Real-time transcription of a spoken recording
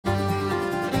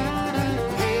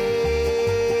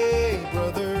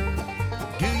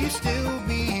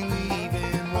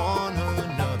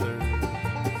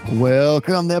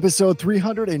Welcome to episode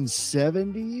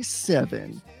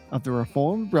 377 of the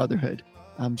Reformed Brotherhood.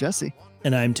 I'm Jesse.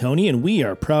 And I'm Tony, and we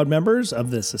are proud members of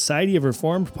the Society of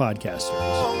Reformed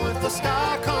Podcasters. If the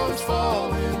sky comes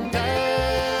falling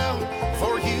down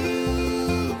for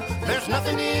you, there's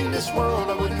nothing in this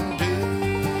world I wouldn't do.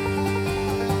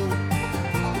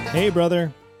 Hey,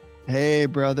 brother. Hey,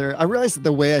 brother. I realized that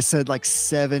the way I said like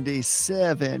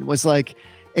 77 was like,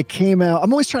 it came out.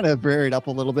 I'm always trying to vary it up a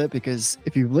little bit because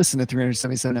if you listen to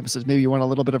 377 episodes, maybe you want a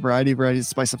little bit of variety of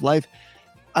spice of life.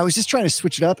 I was just trying to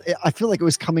switch it up. I feel like it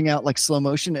was coming out like slow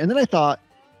motion. And then I thought,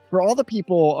 for all the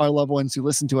people, our loved ones who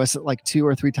listen to us at like 2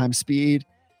 or 3 times speed,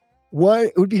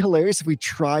 it would be hilarious if we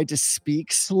tried to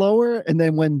speak slower. And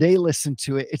then when they listened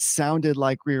to it, it sounded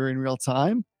like we were in real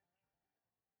time.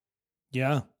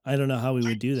 Yeah, I don't know how we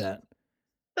would do that.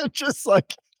 Just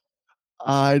like,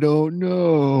 I don't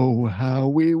know how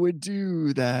we would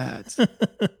do that.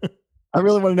 I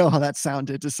really want to know how that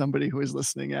sounded to somebody who is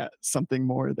listening at something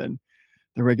more than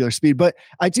the regular speed. But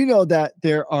I do know that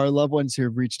there are loved ones who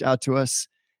have reached out to us,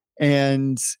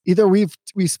 and either we've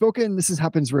spoken,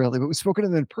 happens rarely, but we've spoken to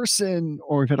them in person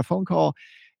or we've had a phone call,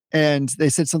 and they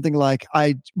said something like,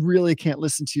 I really can't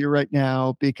listen to you right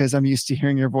now because I'm used to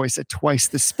hearing your voice at twice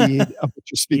the speed of what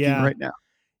you're speaking right now.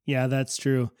 Yeah, that's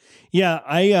true. Yeah,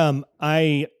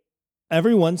 I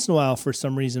every once in a while, for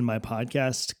some reason, my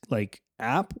podcast like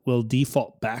app will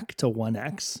default back to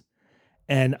 1x.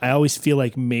 And I always feel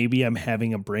like maybe I'm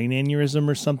having a brain aneurysm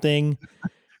or something,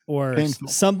 or Painful.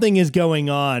 Something is going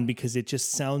on because it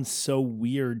just sounds so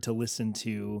weird to listen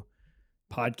to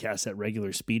podcasts at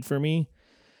regular speed for me.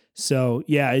 So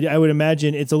yeah, I would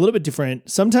imagine it's a little bit different.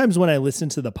 Sometimes when I listen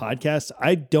to the podcast,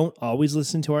 I don't always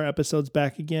listen to our episodes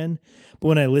back again. But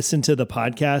when I listen to the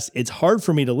podcast, it's hard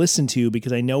for me to listen to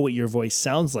because I know what your voice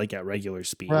sounds like at regular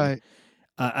speed. Right.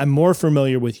 I'm more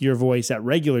familiar with your voice at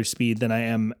regular speed than I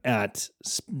am at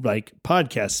like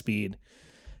podcast speed.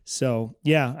 So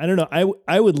yeah, I don't know.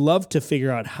 I would love to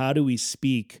figure out how do we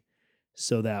speak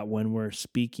so that when we're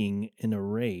speaking in a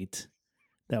rate,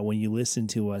 that when you listen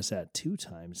to us at 2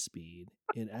 times speed,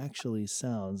 it actually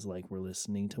sounds like we're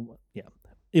listening to yeah.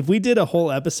 If we did a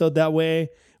whole episode that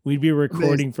way, we'd be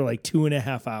recording for like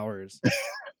 2.5 hours.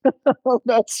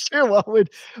 That's true.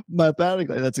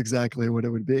 Mathematically, that's exactly what it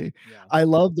would be. Yeah. I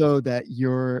love, though, that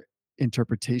your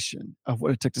interpretation of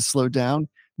what it took to slow down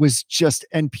was just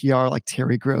NPR, like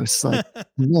Terry Gross. Like,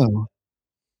 no,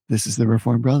 this is the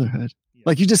Reformed Brotherhood. Yeah.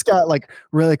 Like, you just got like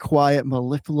really quiet,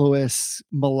 mellifluous,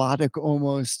 melodic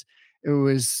almost. It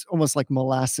was almost like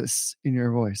molasses in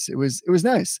your voice. It was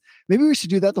nice. Maybe we should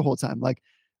do that the whole time. Like,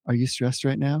 are you stressed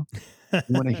right now? You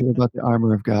want to hear about the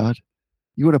armor of God?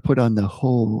 You want to put on the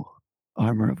whole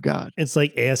armor of God. It's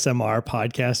like ASMR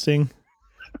podcasting.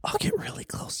 I'll get really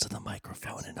close to the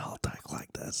microphone and I'll talk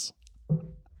like this.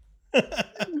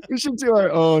 We should do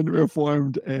our own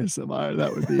Reformed ASMR.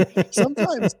 That would be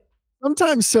sometimes.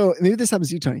 So maybe this happens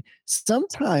to you, Tony.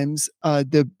 Sometimes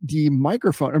the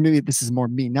microphone, or maybe this is more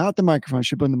me, not the microphone. I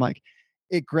should put in the mic.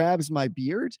 It grabs my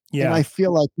beard, and I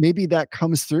feel like maybe that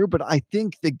comes through. But I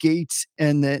think the gate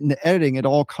and the editing, it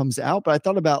all comes out. But I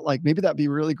thought about like maybe that'd be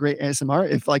really great ASMR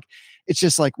if like it's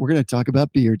just like we're going to talk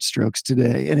about beard strokes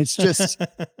today, and it's just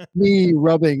me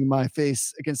rubbing my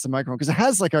face against the microphone because it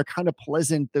has like a kind of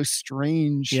pleasant, though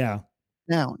strange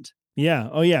sound. Yeah.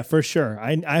 Oh yeah, for sure.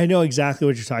 I know exactly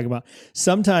what you're talking about.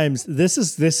 Sometimes this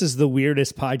is the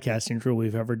weirdest podcast intro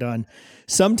we've ever done.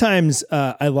 Sometimes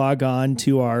I log on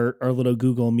to our little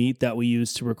Google Meet that we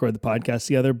use to record the podcast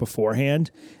together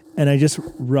beforehand. And I just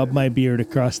rub my beard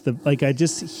across I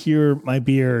just hear my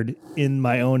beard in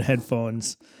my own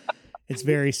headphones. It's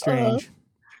very strange.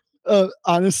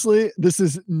 Honestly, this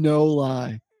is no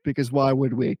lie because why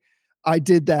would we? I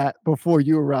did that before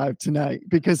you arrived tonight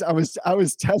because I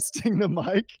was testing the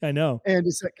mic. I know. And he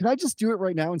said, can I just do it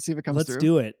right now and see if it comes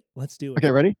through? Let's do it.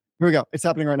 Okay, ready? Here we go. It's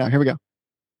happening right now. Here we go.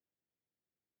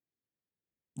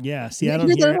 Yeah. See, I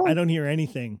don't hear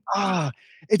anything.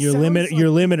 Your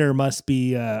limiter must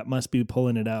be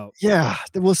pulling it out. Yeah.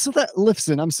 Well, so that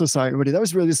listen, I'm so sorry, everybody. That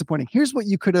was really disappointing. Here's what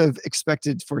you could have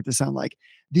expected for it to sound like: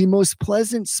 the most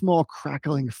pleasant, small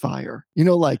crackling fire. You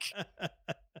know, like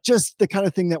just the kind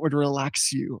of thing that would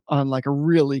relax you on like a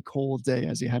really cold day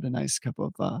as you had a nice cup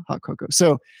of hot cocoa.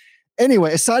 So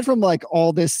anyway, aside from like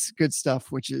all this good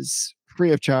stuff, which is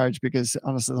free of charge, because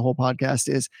honestly, the whole podcast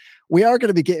is, we are going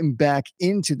to be getting back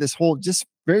into this whole just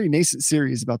very nascent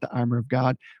series about the armor of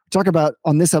God. We talk about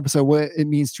on this episode what it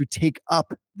means to take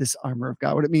up this armor of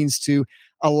God, what it means to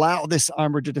allow this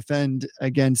armor to defend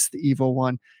against the evil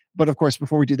one. But of course,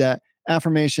 before we do that,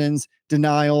 affirmations,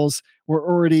 denials. We're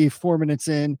already 4 minutes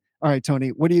in. All right, Tony,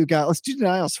 what do you got? Let's do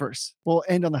denials first. We'll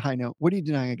end on the high note. What are you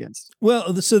denying against?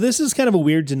 Well, so this is kind of a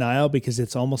weird denial because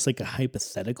it's almost like a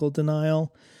hypothetical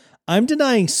denial. I'm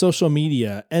denying social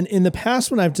media. And in the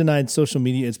past, when I've denied social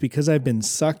media, it's because I've been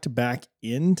sucked back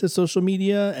into social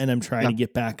media and I'm trying to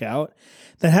get back out.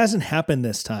 That hasn't happened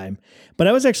this time. But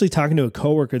I was actually talking to a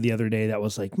coworker the other day that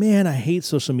was like, man, I hate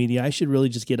social media. I should really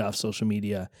just get off social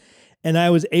media. And I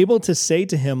was able to say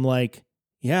to him, like,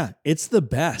 yeah, it's the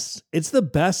best. It's the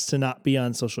best to not be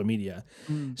on social media.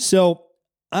 So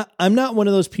I'm not one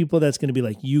of those people that's going to be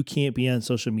like, you can't be on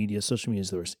social media. Social media is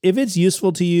the worst. If it's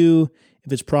useful to you,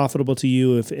 if it's profitable to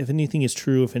you, if anything is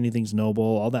true, if anything's noble,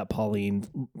 all that Pauline,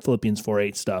 Philippians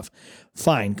 4:8 stuff,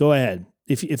 fine, go ahead.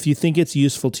 If you think it's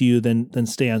useful to you, then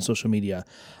stay on social media.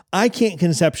 I can't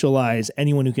conceptualize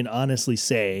anyone who can honestly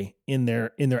say in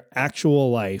their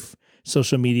actual life,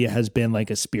 social media has been like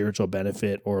a spiritual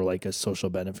benefit or like a social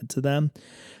benefit to them.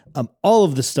 All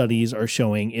of the studies are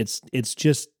showing it's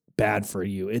just bad for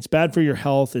you. It's bad for your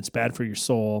health. It's bad for your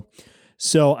soul.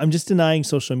 So I'm just denying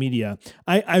social media.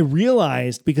 I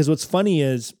realized, because what's funny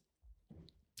is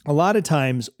a lot of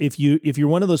times if you're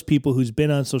one of those people who's been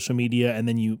on social media and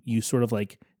then you sort of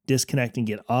like disconnect and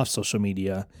get off social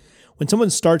media, when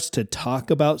someone starts to talk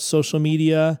about social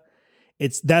media,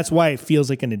 that's why it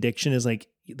feels like an addiction, is like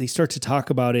they start to talk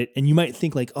about it and you might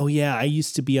think like, oh yeah, I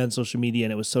used to be on social media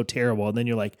and it was so terrible. And then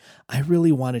you're like, I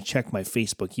really want to check my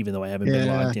Facebook, even though I haven't been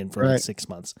logged in for like 6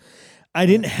 months. I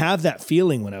didn't have that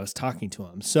feeling when I was talking to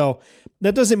him. So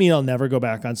that doesn't mean I'll never go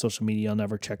back on social media. I'll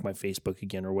never check my Facebook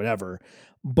again or whatever.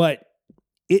 But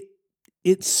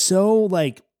it's so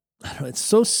like, I don't know, it's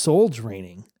so soul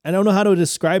draining. I don't know how to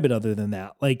describe it other than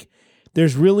that. Like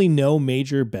there's really no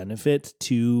major benefit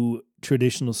to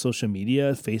traditional social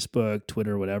media, Facebook,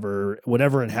 Twitter,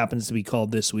 whatever it happens to be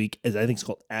called this week. I think it's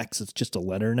called X. It's just a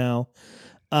letter now.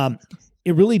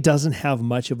 It really doesn't have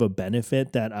much of a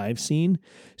benefit that I've seen.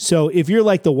 So if you're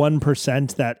like the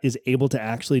 1% that is able to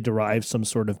actually derive some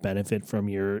sort of benefit from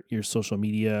your social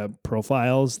media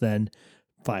profiles, then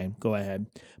fine, go ahead.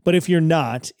 But if you're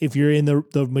not, if you're in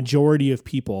the majority of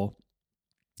people,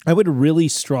 I would really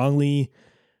strongly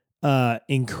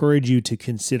encourage you to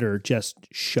consider just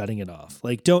shutting it off.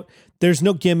 Like there's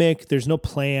no gimmick, there's no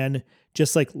plan,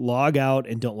 just like log out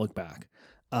and don't look back.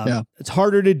 It's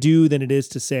harder to do than it is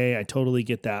to say. I totally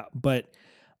get that. But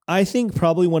I think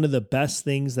probably one of the best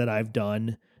things that I've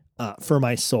done for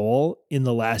my soul in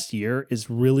the last year is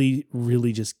really,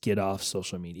 really just get off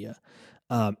social media.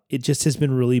 It just has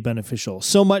been really beneficial.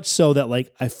 So much so that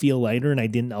like I feel lighter and I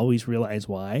didn't always realize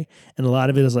why. And a lot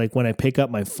of it is like when I pick up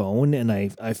my phone and I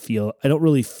don't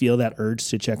really feel that urge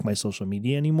to check my social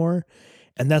media anymore.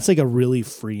 And that's like a really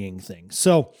freeing thing.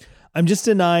 So I'm just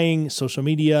denying social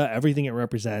media, everything it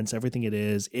represents, everything it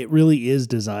is. It really is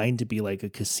designed to be like a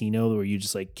casino where you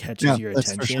just like catches your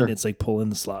attention. Sure. It's like pulling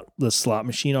the slot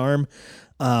machine arm.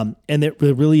 And it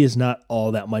really is not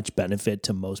all that much benefit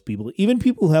to most people. Even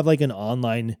people who have like an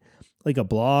online, like a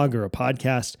blog or a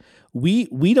podcast,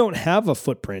 we don't have a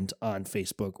footprint on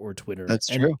Facebook or Twitter. That's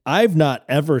true. I've not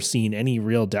ever seen any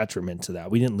real detriment to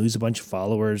that. We didn't lose a bunch of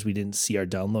followers. We didn't see our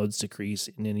downloads decrease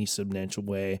in any substantial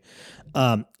way.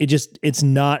 It's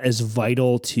not as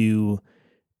vital to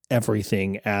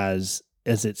everything as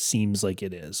it seems like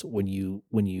it is when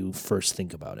you first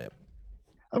think about it.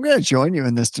 I'm going to join you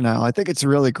in this denial. I think it's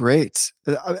really great.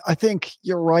 I think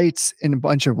you're right in a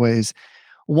bunch of ways.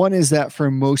 One is that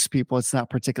for most people, it's not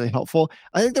particularly helpful.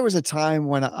 I think there was a time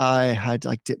when I had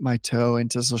like dipped my toe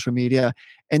into social media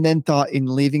and then thought in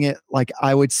leaving it, like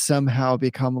I would somehow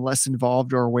become less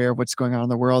involved or aware of what's going on in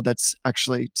the world. That's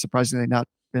actually surprisingly not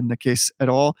been the case at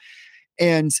all.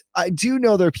 And I do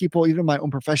know there are people, even in my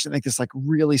own profession, that make this like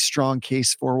really strong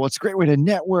case for, well, it's a great way to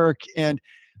network.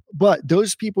 But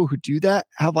those people who do that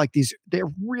have like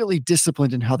they're really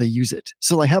disciplined in how they use it.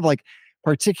 So they have like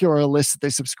particular lists that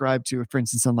they subscribe to, for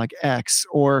instance, on like X,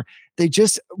 or they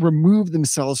just remove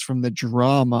themselves from the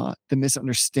drama, the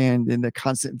misunderstanding, the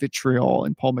constant vitriol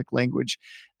and polemic language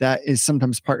that is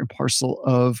sometimes part and parcel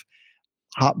of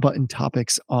hot button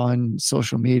topics on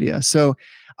social media. So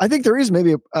I think there is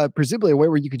maybe presumably a way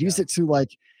where you could use it to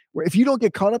like, where if you don't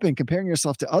get caught up in comparing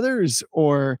yourself to others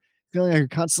or feeling like you're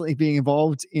constantly being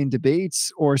involved in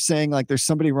debates or saying like there's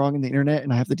somebody wrong in the internet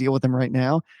and I have to deal with them right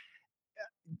now,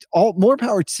 all more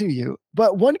power to you.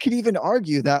 But one could even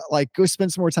argue that like go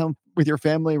spend some more time with your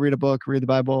family, read a book, read the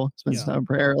Bible, spend some time in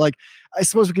prayer. Like I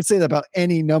suppose we could say that about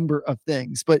any number of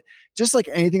things, but just like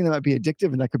anything that might be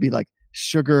addictive, and that could be like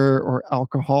sugar or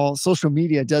alcohol, social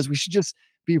media does. We should just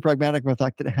be pragmatic about the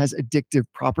fact that it has addictive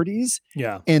properties,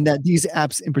 Yeah. and that these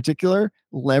apps in particular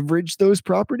leverage those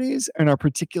properties and are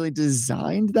particularly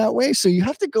designed that way. So you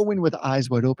have to go in with eyes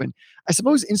wide open. I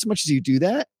suppose in so much as you do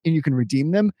that and you can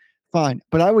redeem them, fine.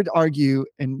 But I would argue,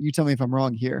 and you tell me if I'm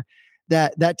wrong here,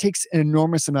 that that takes an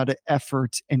enormous amount of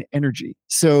effort and energy.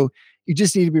 So you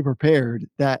just need to be prepared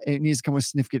that it needs to come with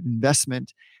significant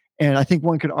investment. And I think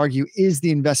one could argue, is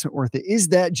the investment worth it? Is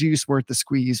that juice worth the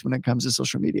squeeze when it comes to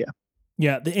social media?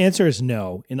 Yeah, the answer is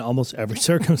no in almost every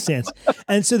circumstance.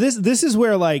 And so this is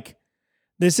where like,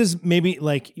 this is maybe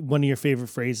like one of your favorite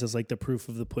phrases, like the proof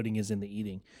of the pudding is in the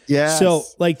eating. Yeah. So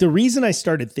like the reason I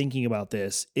started thinking about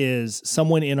this is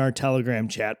someone in our Telegram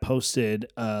chat posted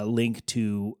a link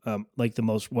to like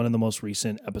one of the most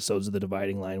recent episodes of The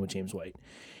Dividing Line with James White.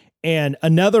 And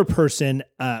another person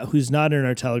who's not in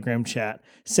our Telegram chat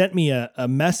sent me a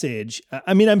message.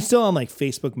 I mean, I'm still on like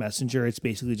Facebook Messenger. It's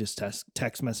basically just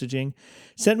text messaging.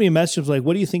 Sent me a message like,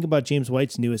 what do you think about James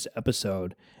White's newest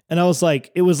episode? And I was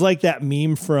like, it was like that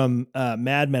meme from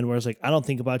Mad Men where I was like, I don't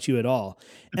think about you at all.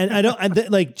 And I don't,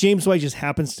 like James White just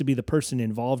happens to be the person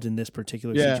involved in this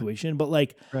particular situation. But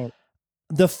like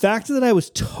the fact that I was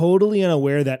totally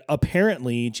unaware that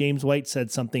apparently James White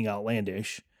said something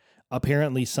outlandish,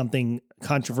 apparently something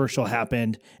controversial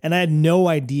happened, and I had no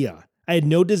idea. I had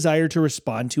no desire to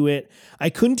respond to it. I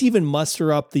couldn't even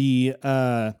muster up the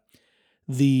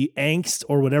angst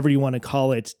or whatever you want to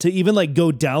call it to even like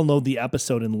go download the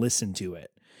episode and listen to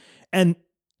it. And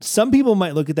some people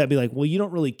might look at that and be like, well, you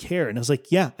don't really care. And I was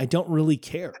like, yeah, I don't really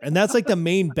care. And that's like the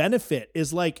main benefit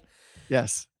is like,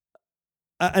 yes.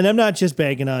 And I'm not just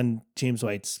bagging on James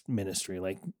White's ministry.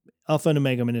 Like Alpha and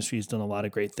Omega Ministry has done a lot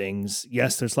of great things.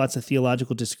 Yes, there's lots of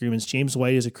theological disagreements. James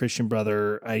White is a Christian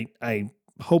brother. I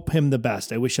hope him the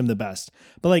best. I wish him the best.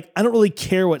 But like, I don't really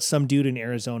care what some dude in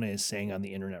Arizona is saying on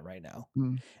the internet right now.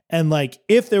 And like,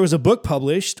 if there was a book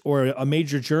published or a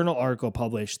major journal article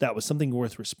published that was something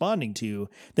worth responding to,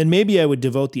 then maybe I would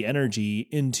devote the energy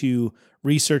into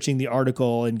researching the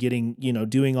article and getting,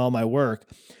 doing all my work.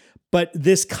 But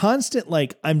this constant,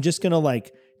 like, I'm just going to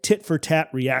like tit for tat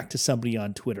react to somebody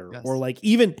on Twitter or like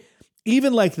even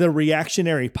like the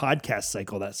reactionary podcast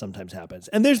cycle that sometimes happens.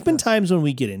 And there's been times when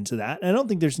we get into that. And I don't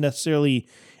think there's necessarily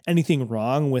anything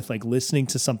wrong with like listening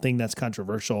to something that's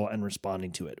controversial and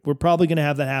responding to it. We're probably going to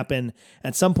have that happen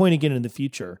at some point again in the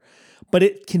future. But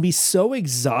it can be so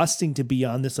exhausting to be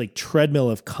on this like treadmill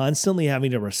of constantly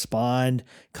having to respond,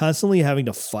 constantly having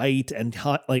to fight and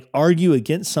like argue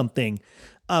against something.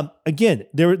 Again,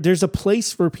 there's a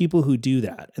place for people who do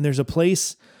that. And there's a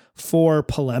place for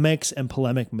polemics and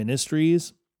polemic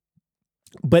ministries.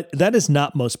 But that is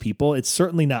not most people. It's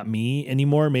certainly not me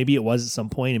anymore. Maybe it was at some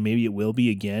point and maybe it will be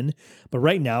again. But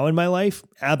right now in my life,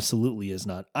 absolutely is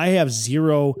not. I have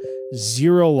zero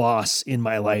loss in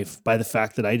my life by the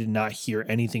fact that I did not hear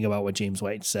anything about what James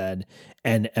White said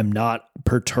and am not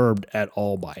perturbed at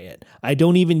all by it. I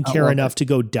don't even care enough to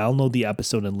go download the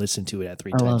episode and listen to it at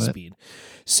 3 times speed.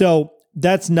 So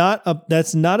that's not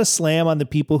a slam on the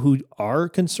people who are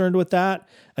concerned with that.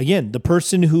 Again, the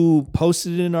person who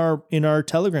posted in our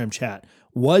Telegram chat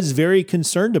was very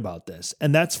concerned about this,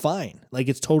 and that's fine. Like,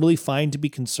 it's totally fine to be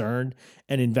concerned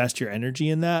and invest your energy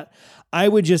in that. I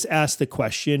would just ask the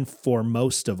question for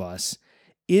most of us,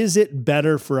 is it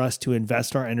better for us to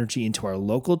invest our energy into our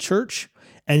local church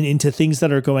and into things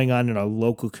that are going on in our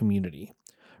local community?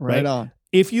 Right on.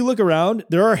 If you look around,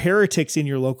 there are heretics in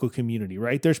your local community,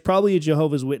 right? There's probably a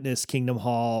Jehovah's Witness Kingdom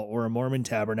Hall or a Mormon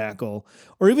Tabernacle,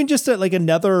 or even just like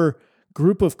another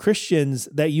group of Christians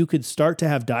that you could start to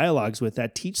have dialogues with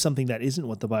that teach something that isn't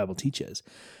what the Bible teaches.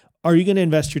 Are you going to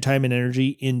invest your time and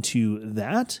energy into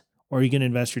that? Or are you going to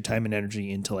invest your time and energy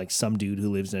into like some dude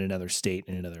who lives in another state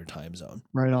in another time zone?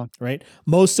 Right on. Right.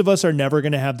 Most of us are never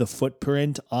going to have the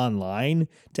footprint online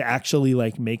to actually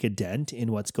like make a dent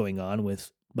in what's going on with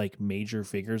like major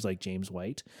figures like James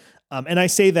White. And I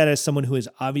say that as someone who has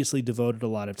obviously devoted a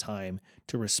lot of time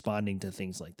to responding to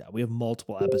things like that. We have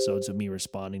multiple episodes of me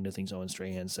responding to things Owen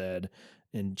Strahan said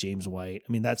and James White. I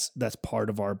mean, that's part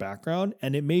of our background,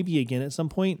 and it may be again at some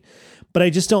point, but I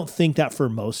just don't think that for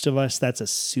most of us, that's a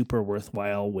super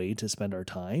worthwhile way to spend our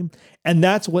time. And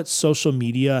that's what social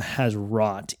media has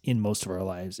wrought in most of our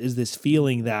lives, is this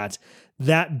feeling that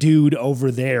that dude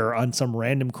over there on some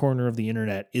random corner of the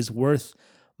internet is worth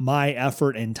my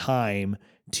effort and time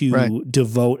to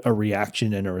devote a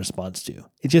reaction and a response to.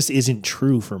 It just isn't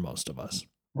true for most of us.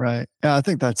 Right. Yeah, I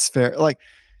think that's fair. Like,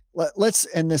 let's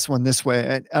end this one this way.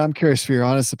 And I'm curious for your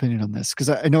honest opinion on this, because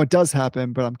I know it does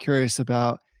happen, but I'm curious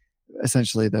about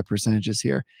essentially the percentages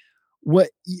here.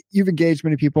 you've engaged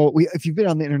many people. If you've been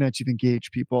on the internet, you've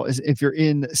engaged people. If you're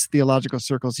in theological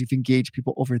circles, you've engaged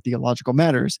people over theological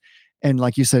matters. And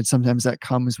like you said, sometimes that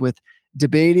comes with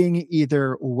debating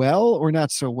either well or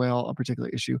not so well a particular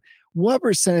issue. What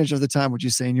percentage of the time would you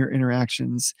say in your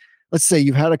interactions, let's say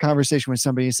you've had a conversation with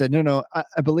somebody and said, no,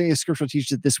 I believe scripture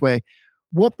teaches it this way.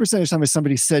 What percentage of time has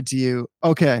somebody said to you,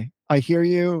 okay, I hear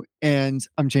you and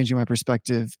I'm changing my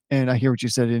perspective and I hear what you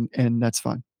said and that's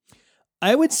fine?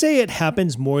 I would say it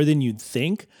happens more than you'd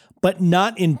think, but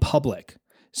not in public.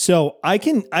 So I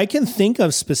can think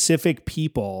of specific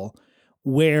people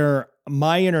where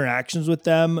my interactions with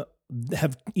them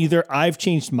have either I've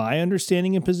changed my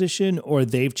understanding and position or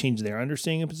they've changed their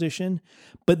understanding and position.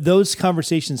 But those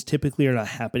conversations typically are not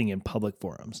happening in public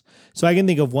forums. So I can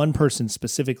think of one person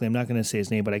specifically, I'm not going to say his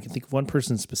name, but I can think of one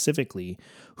person specifically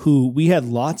who we had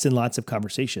lots and lots of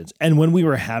conversations. And when we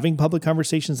were having public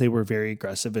conversations, they were very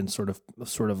aggressive and sort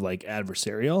of like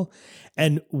adversarial.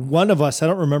 And one of us, I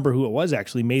don't remember who it was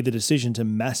actually, made the decision to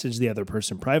message the other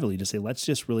person privately to say, let's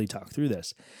just really talk through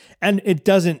this. And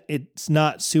it's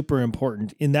not super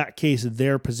important. In that case,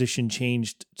 their position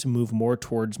changed to move more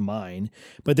towards mine.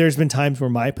 But there's been times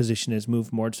where my position has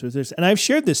moved more towards this. And I've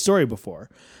shared this story before.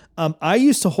 I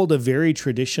used to hold a very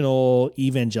traditional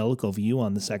evangelical view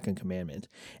on the second commandment.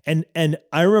 And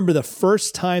I remember the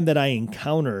first time that I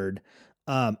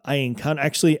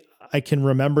can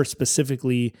remember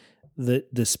specifically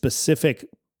the specific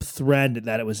thread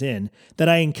that it was in, that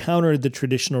I encountered the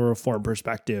traditional Reformed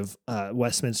perspective,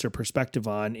 Westminster perspective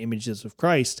on images of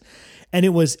Christ. And it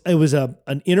was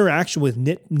an interaction with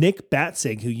Nick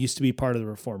Batzig, who used to be part of the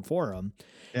Reformed Forum.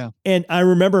 Yeah. And I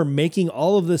remember making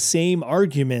all of the same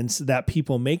arguments that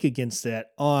people make against it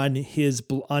on his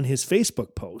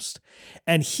Facebook post.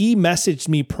 And he messaged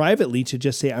me privately to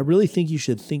just say, I really think you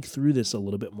should think through this a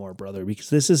little bit more, brother, because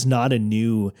this isn't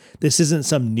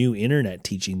some new internet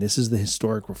teaching. This is the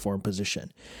historic Reformed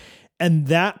position. And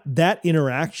that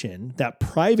interaction, that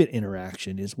private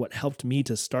interaction, is what helped me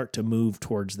to start to move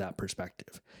towards that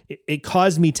perspective. It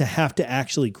caused me to have to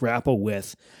actually grapple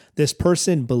with, this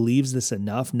person believes this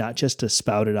enough, not just to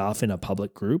spout it off in a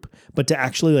public group, but to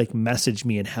actually like message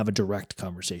me and have a direct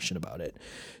conversation about it.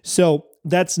 So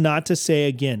that's not to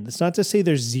say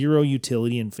there's zero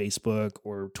utility in Facebook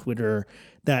or Twitter,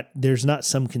 that there's not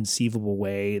some conceivable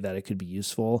way that it could be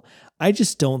useful. I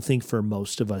just don't think for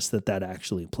most of us that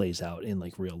actually plays out in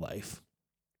like real life.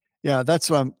 Yeah, that's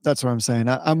what I'm saying.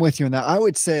 I'm with you on that. I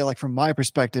would say, like, from my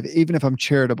perspective, even if I'm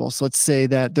charitable, so let's say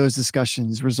that those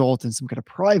discussions result in some kind of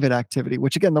private activity,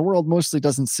 which again, the world mostly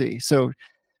doesn't see. So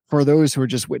for those who are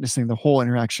just witnessing the whole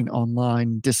interaction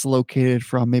online, dislocated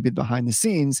from maybe behind the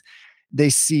scenes, they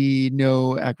see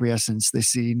no acquiescence. They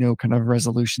see no kind of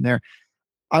resolution there.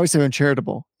 I would say I'm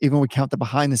charitable, even when we count the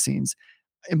behind the scenes.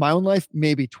 In my own life,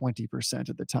 maybe 20%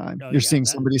 of the time, you're seeing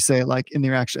somebody say, like, in the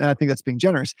interaction, and I think that's being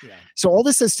generous. Yeah. So all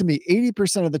this says to me,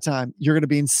 80% of the time, you're going to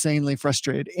be insanely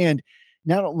frustrated. And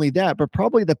not only that, but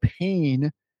probably the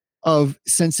pain of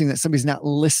sensing that somebody's not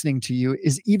listening to you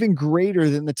is even greater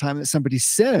than the time that somebody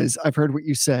says, I've heard what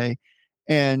you say.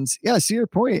 And yeah, I see your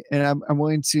point, and I'm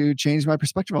willing to change my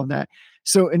perspective on that.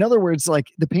 So in other words, like,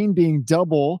 the pain being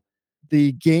double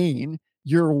the gain,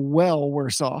 you're well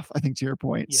worse off, I think, to your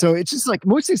point. Yeah. So it's just like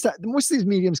most of these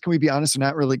mediums, can we be honest, are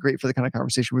not really great for the kind of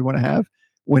conversation we want to have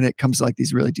when it comes to like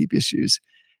these really deep issues.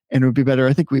 And it would be better.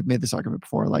 I think we've made this argument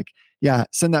before. Like, yeah,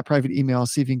 send that private email,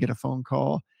 see if you can get a phone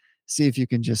call, see if you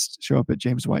can just show up at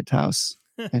James White's house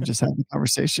and just have the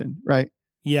conversation. Right.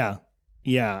 Yeah.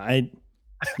 I'm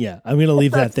going to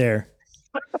leave that there.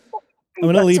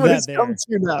 I'm going to leave that there. Come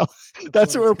to now.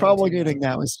 That's what we're promulgating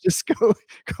now, is just go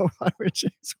find where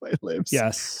James White lives.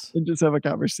 Yes. And just have a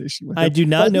conversation with him. I do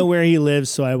not know where he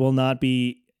lives, so I will not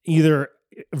be either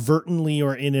vertently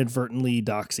or inadvertently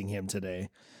doxing him today.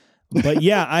 But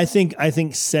yeah, I think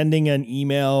sending an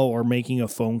email or making a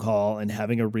phone call and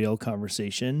having a real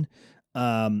conversation.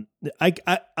 I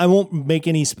won't make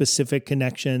any specific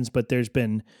connections, but there's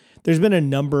been a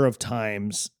number of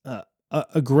times,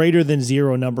 a greater than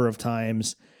zero number of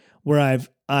times, where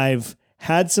I've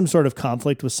had some sort of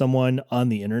conflict with someone on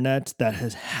the internet that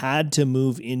has had to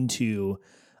move into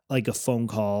like a phone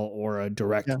call or a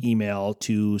direct email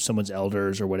to someone's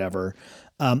elders or whatever.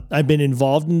 I've been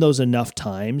involved in those enough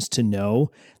times to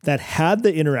know that had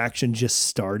the interaction just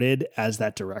started as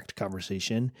that direct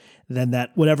conversation, then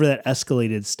that whatever that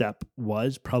escalated step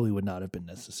was probably would not have been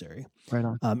necessary. Right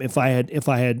on. If I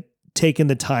had taken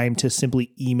the time to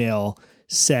simply email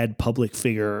said public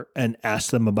figure and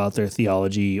ask them about their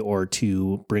theology or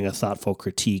to bring a thoughtful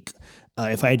critique,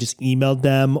 if I had just emailed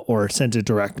them or sent a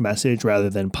direct message rather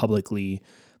than publicly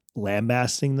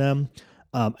lambasting them.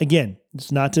 Again,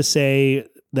 it's not to say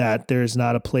that there's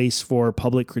not a place for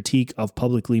public critique of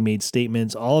publicly made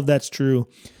statements. All of that's true.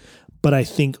 But I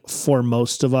think for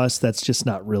most of us, that's just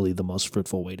not really the most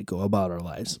fruitful way to go about our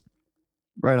lives.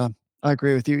 Right on. I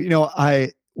agree with you.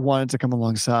 I wanted to come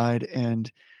alongside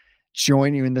and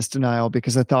join you in this denial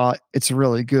because I thought it's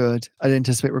really good. I didn't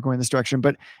anticipate we're going this direction,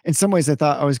 but in some ways I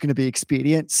thought I was going to be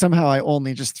expedient. Somehow I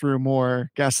only just threw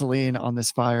more gasoline on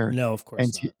this fire. No, of course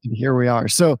not. And here we are.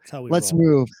 So That's how we let's roll.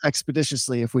 move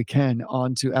expeditiously, if we can,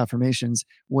 on to affirmations.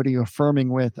 What are you affirming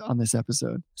with on this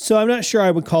episode? So I'm not sure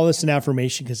I would call this an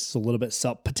affirmation because it's a little bit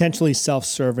potentially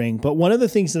self-serving. But one of the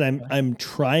things that I'm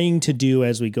trying to do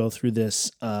as we go through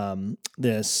this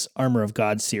this Armor of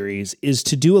God series is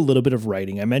to do a little bit of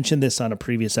writing. I mentioned this on a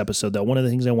previous episode, though. One of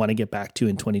the things I want to get back to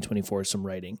in 2024 is some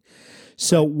writing.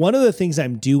 So one of the things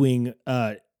I'm doing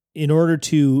in order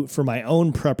for my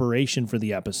own preparation for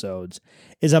the episodes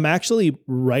is I'm actually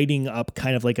writing up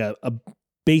kind of like a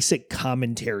basic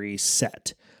commentary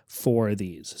set for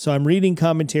these. So I'm reading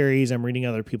commentaries, I'm reading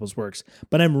other people's works,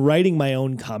 but I'm writing my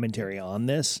own commentary on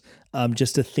this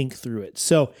just to think through it.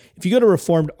 So if you go to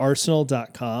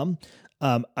reformedarsenal.com,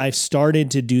 I've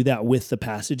started to do that with the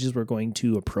passages we're going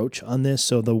to approach on this.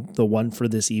 So the one for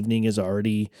this evening is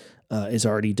already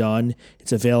done.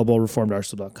 It's available at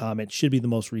reformedarsenal.com. It should be the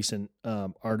most recent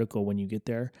article when you get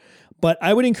there. But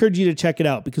I would encourage you to check it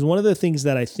out because one of the things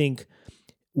that I think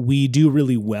we do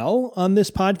really well on this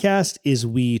podcast is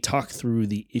we talk through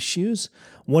the issues.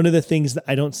 One of the things that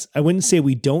I wouldn't say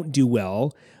we don't do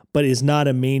well, but is not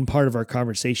a main part of our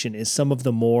conversation is some of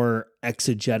the more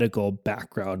exegetical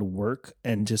background work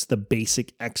and just the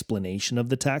basic explanation of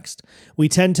the text. We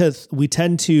tend to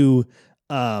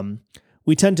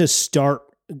start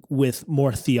with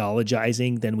more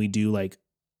theologizing than we do like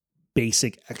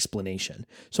basic explanation.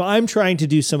 So I'm trying to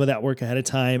do some of that work ahead of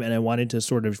time, and I wanted to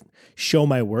sort of show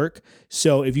my work.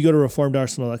 So if you go to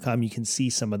reformedarsenal.com, you can see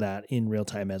some of that in real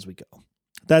time as we go.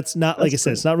 That's not, like I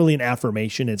said, it's not really an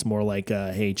affirmation. It's more like,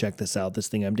 hey, check this out, this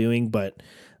thing I'm doing. But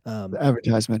the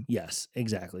advertisement. Yes,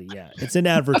 exactly. Yeah. It's an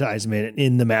advertisement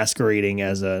in the masquerading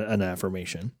as an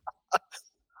affirmation.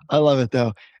 I love it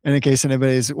though. And in case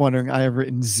anybody's wondering, I have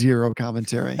written zero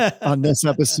commentary on this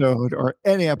episode or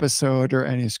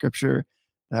any scripture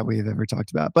that we've ever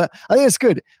talked about. But I think it's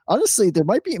good. Honestly, there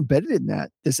might be embedded in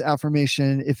that, this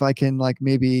affirmation, if I can like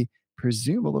maybe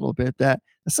presume a little bit that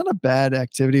that's not a bad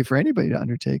activity for anybody to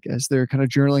undertake as they're kind of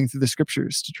journaling through the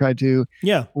scriptures to try to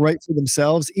write for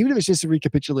themselves, even if it's just to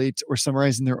recapitulate or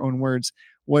summarize in their own words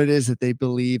what it is that they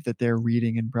believe that they're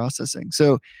reading and processing.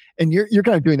 So, and you're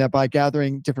kind of doing that by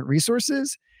gathering different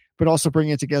resources, but also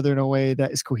bringing it together in a way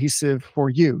that is cohesive for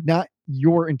you, not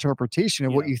your interpretation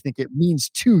of what you think it means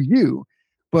to you,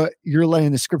 but you're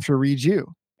letting the scripture read you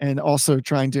and also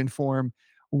trying to inform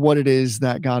what it is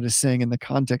that God is saying in the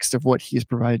context of what he has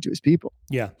provided to his people.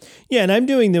 Yeah. Yeah. And I'm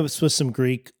doing this with some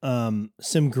Greek, I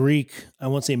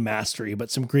won't say mastery,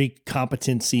 but some Greek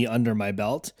competency under my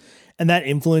belt. And that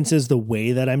influences the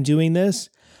way that I'm doing this.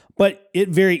 But it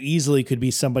very easily could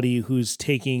be somebody who's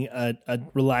taking a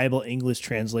reliable English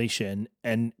translation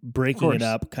and breaking it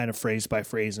up kind of phrase by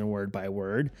phrase and word by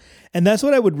word. And that's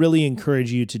what I would really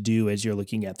encourage you to do as you're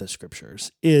looking at the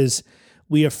scriptures is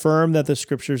we affirm that the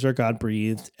scriptures are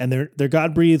God-breathed, and they're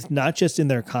God-breathed not just in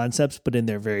their concepts, but in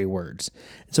their very words.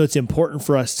 So it's important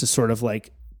for us to sort of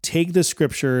like take the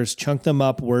scriptures, chunk them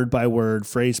up word by word,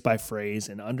 phrase by phrase,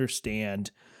 and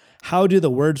understand how do the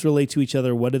words relate to each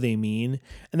other? What do they mean?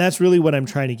 And that's really what I'm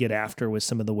trying to get after with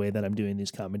some of the way that I'm doing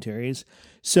these commentaries.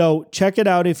 So check it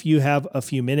out if you have a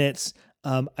few minutes.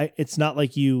 It's not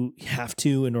like you have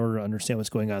to in order to understand what's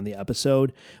going on in the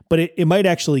episode, but it might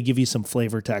actually give you some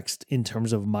flavor text in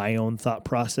terms of my own thought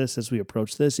process as we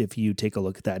approach this, if you take a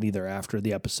look at that either after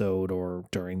the episode or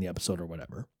during the episode or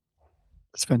whatever.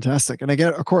 It's fantastic. And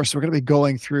again, of course, we're going to be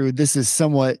going through, this is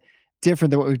somewhat different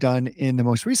than what we've done in the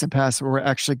most recent past, where we're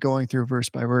actually going through verse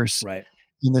by verse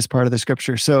in this part of the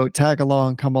scripture. So tag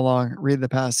along, come along, read the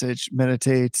passage,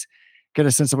 meditate, get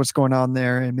a sense of what's going on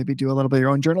there, and maybe do a little bit of your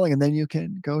own journaling. And then you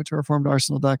can go to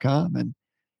reformedarsenal.com and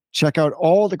check out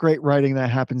all the great writing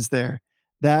that happens there.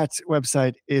 That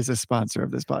website is a sponsor of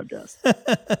this podcast.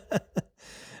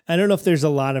 I don't know if there's a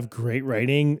lot of great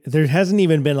writing. There hasn't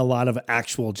even been a lot of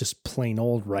actual just plain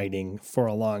old writing for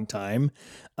a long time.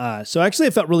 So actually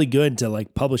it felt really good to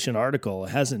like publish an article.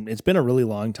 It's been a really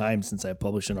long time since I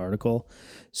published an article.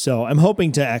 So I'm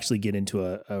hoping to actually get into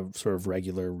a sort of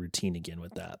regular routine again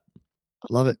with that. I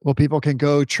love it. Well, people can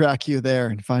go track you there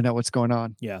and find out what's going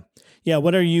on. Yeah. Yeah.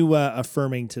 What are you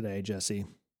affirming today, Jesse?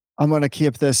 I'm going to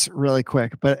keep this really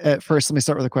quick, but at first, let me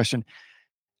start with a question.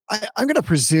 I'm going to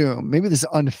presume, maybe this is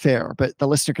unfair, but the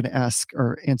listener can ask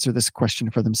or answer this question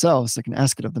for themselves. They can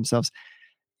ask it of themselves.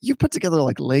 You put together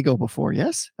like Lego before,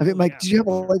 yes? I mean, Oh, Mike, yeah, did you have a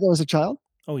for sure. Lego as a child?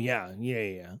 Oh yeah,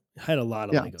 yeah. I had a lot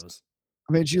of Yeah. Legos.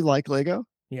 I mean, did you like Lego?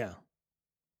 Yeah,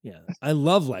 yeah. I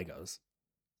love Legos.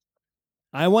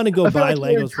 I want to go I feel buy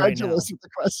like you're Legos right now. incredulous with the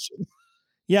question.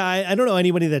 Yeah, I don't know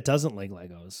anybody that doesn't like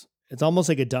Legos. It's almost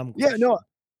like a dumb Yeah, question. no,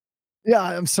 yeah,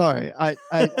 I'm sorry.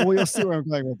 Well, you'll see where I'm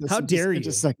going with this. How dare in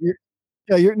just a you?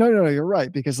 second. Yeah, no, you're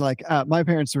right because like my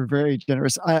parents were very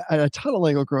generous. I had a ton of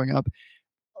Lego growing up.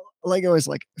 Lego is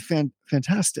like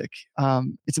fantastic.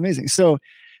 It's amazing. So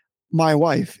my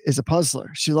wife is a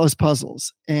puzzler. She loves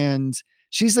puzzles, and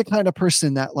she's the kind of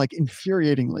person that like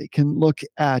infuriatingly can look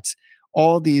at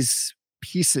all these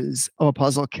pieces of a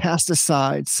puzzle cast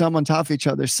aside, some on top of each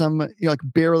other, some like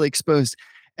barely exposed,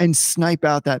 and snipe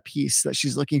out that piece that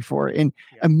she's looking for, and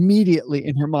Yeah. immediately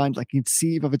in her mind like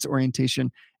conceive of its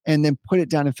orientation and then put it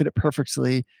down and fit it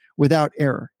perfectly without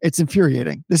error. It's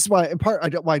infuriating. This is why, in part,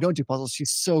 why I don't do puzzles.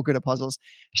 She's so good at puzzles.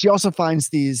 She also finds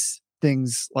these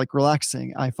things like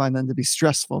relaxing. I find them to be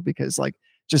stressful because, like,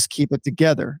 just keep it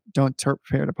together. Don't tear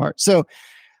it apart. So,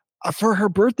 for her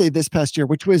birthday this past year,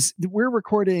 which was, we're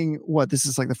recording what, this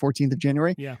is like the 14th of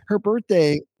January. Yeah. Her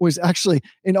birthday was actually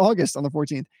in August on the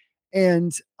 14th.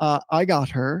 And I got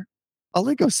her a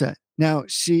Lego set. Now,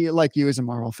 she, like you, is a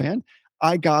Marvel fan.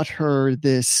 I got her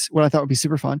this, what I thought would be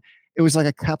super fun. It was like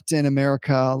a Captain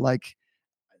America, like,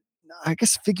 I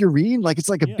guess figurine. Like, it's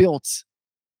like a Yeah. built,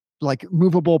 like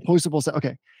movable, postable set.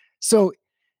 Okay. So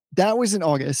that was in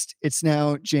August. It's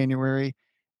now January.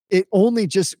 It only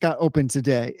just got open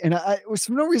today. And it was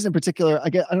for no reason in particular. I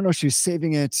don't know if she was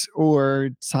saving it or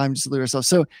time to salute herself.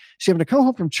 So she happened to come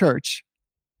home from church.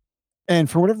 And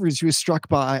for whatever reason, she was struck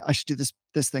by, I should do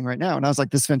this thing right now. And I was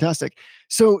like, this is fantastic.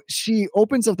 So she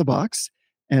opens up the box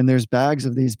and there's bags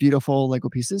of these beautiful Lego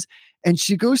pieces. And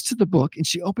she goes to the book and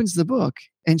she opens the book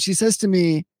and she says to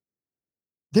me,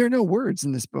 there are no words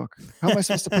in this book. How am I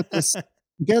supposed to put this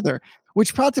together?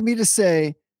 Which prompted me to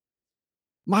say,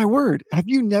 my word, have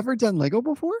you never done Lego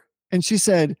before? And she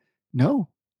said, no,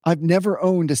 I've never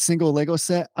owned a single Lego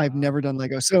set. I've never done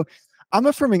Lego. So I'm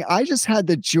affirming I just had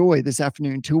the joy this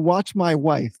afternoon to watch my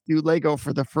wife do Lego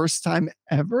for the first time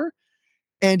ever.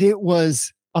 And it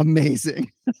was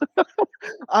amazing.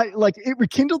 I like it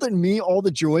rekindled in me all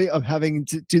the joy of having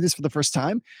to do this for the first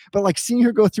time, but like seeing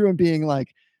her go through and being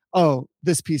like, oh,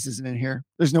 this piece isn't in here.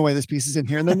 There's no way this piece is in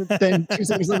here. And then 2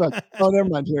 seconds later, like, oh, never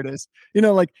mind. Here it is.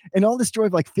 Like, and all this joy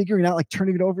of like figuring out, like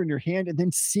turning it over in your hand and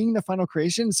then seeing the final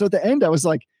creation. So at the end, I was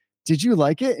like, did you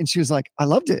like it? And she was like, I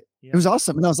loved it. Yeah. It was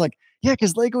awesome. And I was like, yeah,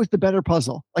 because Lego is the better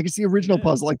puzzle. Like it's the original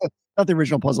puzzle, like not the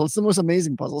original puzzle. It's the most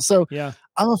amazing puzzle. So Yeah.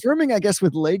 I'm affirming, I guess,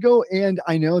 with Lego. And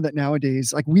I know that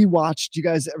nowadays, like we watched, do you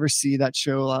guys ever see that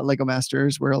show, Lego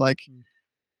Masters, where like,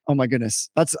 oh my goodness,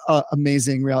 that's an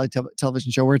amazing reality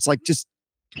television show where it's like just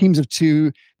teams of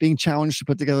two being challenged to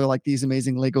put together like these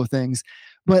amazing Lego things.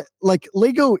 But like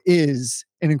Lego is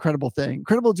an incredible thing,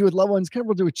 incredible to do with loved ones,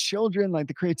 incredible to do with children, like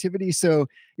the creativity. So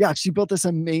yeah, she built this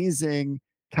amazing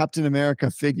Captain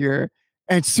America figure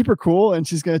and it's super cool. And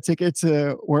she's going to take it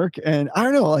to work. And I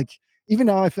don't know, like even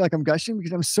now I feel like I'm gushing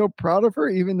because I'm so proud of her,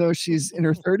 even though she's in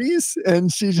her 30s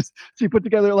and she put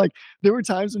together, like there were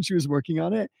times when she was working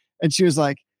on it and she was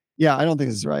like, yeah, I don't think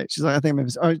this is right. She's like, I think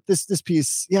maybe this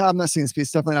piece. Yeah, I'm not seeing this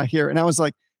piece. Definitely not here. And I was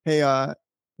like, hey,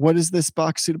 what is this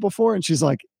box suitable for? And she's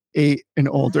like, 8 and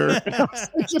older. And I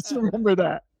just remember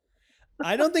that.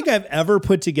 I don't think I've ever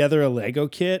put together a Lego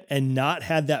kit and not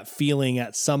had that feeling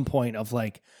at some point of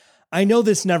like, I know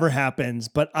this never happens,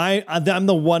 but I'm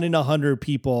the 1 in 100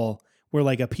 people where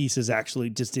like a piece is actually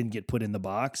just didn't get put in the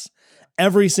box.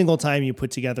 Every single time you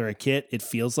put together a kit, it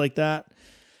feels like that.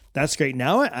 That's great.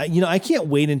 Now, I can't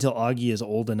wait until Augie is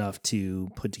old enough to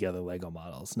put together Lego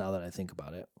models. Now that I think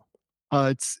about it,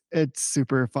 It's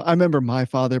super fun. I remember my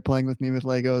father playing with me with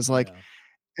Legos. Like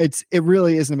yeah. it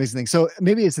really is an amazing thing. So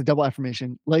maybe it's a double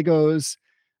affirmation. Legos.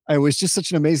 It was just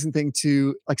such an amazing thing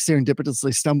to like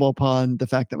serendipitously stumble upon the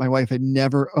fact that my wife had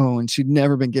never owned. She'd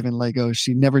never been given Legos.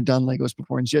 She'd never done Legos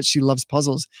before, and yet she loves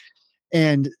puzzles.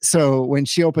 And so when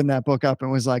she opened that book up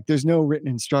and was like, "There's no written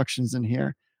instructions in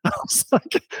here," I was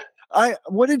like,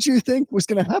 what did you think was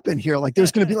going to happen here? Like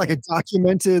there's going to be like a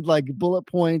documented like bullet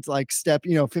point, like step,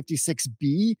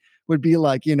 56B would be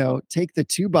like, take the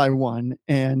 2x1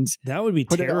 and That would be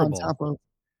put it on terrible. top of.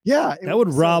 Yeah. That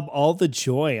would rob all the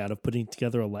joy out of putting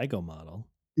together a Lego model.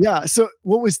 Yeah. So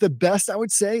what was the best I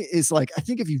would say is like, I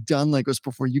think if you've done Legos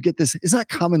before, you get this, it's not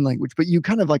common language, but you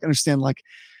kind of like understand like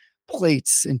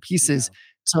plates and pieces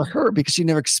to her because she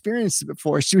never experienced it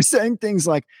before. She was saying things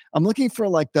like, I'm looking for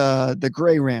like the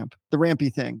gray ramp, the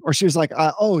rampy thing. Or she was like,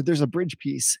 oh, there's a bridge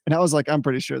piece. And I was like, I'm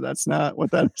pretty sure that's not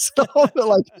what that is. But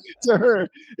like to her,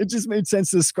 it just made sense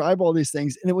to describe all these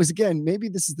things. And it was, again, maybe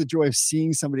this is the joy of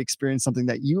seeing somebody experience something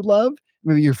that you love,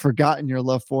 maybe you've forgotten your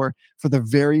love for the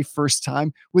very first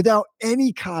time without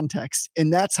any context.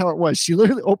 And that's how it was. She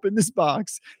literally opened this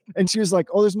box and she was like,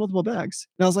 oh, there's multiple bags.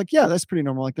 And I was like, yeah, that's pretty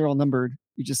normal. Like they're all numbered.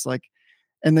 You just like,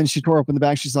 and then she tore open the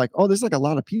bag. She's like, oh, there's like a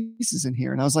lot of pieces in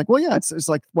here. And I was like, well, yeah, it's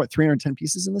like what, 310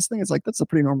 pieces in this thing. It's like, that's a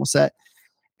pretty normal set.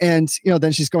 And,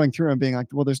 then she's going through and being like,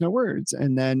 well, there's no words.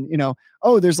 And then,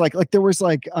 oh, there's like there was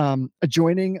like a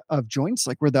joining of joints,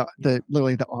 like where the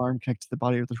literally the arm connected to the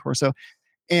body or the torso.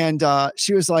 And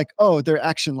she was like, oh, there are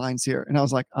action lines here. And I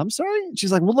was like, I'm sorry. And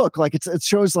she's like, well, look, like it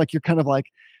shows like you're kind of like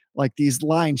these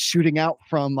lines shooting out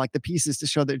from like the pieces to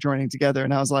show they're joining together.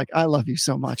 And I was like, I love you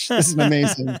so much. This is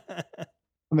amazing.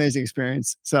 Amazing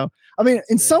experience. So, I mean,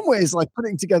 in some ways, like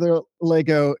putting together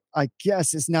Lego, I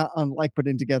guess, is not unlike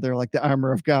putting together like the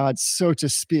armor of God, so to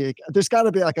speak. There's got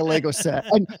to be like a Lego set.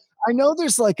 And I know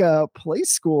there's like a play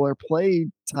school or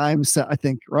play time set, I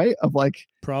think, right? Of like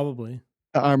probably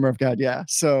the armor of God. Yeah.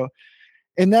 So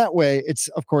in that way, it's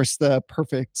of course the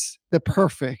perfect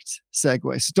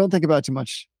segue. So don't think about it too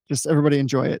much. Just everybody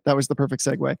enjoy it. That was the perfect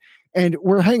segue. And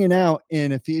we're hanging out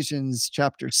in Ephesians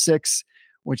chapter 6,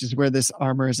 which is where this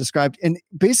armor is described. And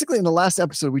basically in the last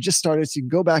episode, we just started, so you can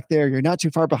go back there. You're not too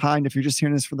far behind if you're just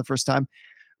hearing this for the first time.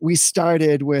 We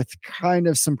started with kind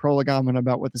of some prolegomena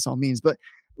about what this all means, but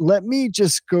let me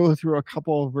just go through a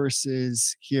couple of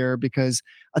verses here because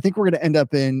I think we're going to end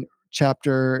up in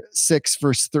chapter 6,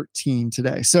 verse 13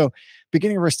 today. So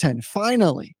beginning of verse 10,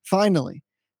 finally,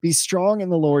 be strong in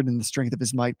the Lord and the strength of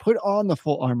his might. Put on the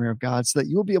full armor of God so that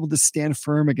you will be able to stand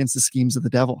firm against the schemes of the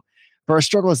devil. For our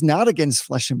struggle is not against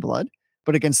flesh and blood,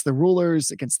 but against the rulers,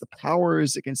 against the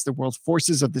powers, against the world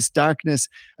forces of this darkness,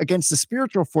 against the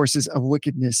spiritual forces of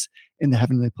wickedness in the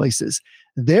heavenly places.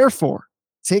 Therefore,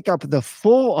 take up the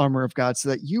full armor of God so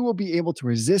that you will be able to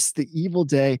resist the evil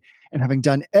day and having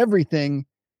done everything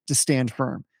to stand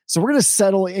firm. So we're going to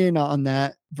settle in on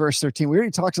that verse 13. We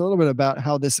already talked a little bit about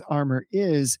how this armor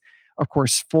is, of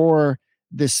course, for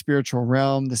this spiritual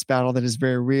realm, this battle that is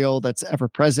very real, that's ever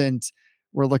present.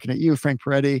 We're looking at you, Frank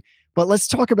Peretti. But let's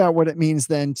talk about what it means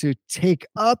then to take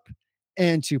up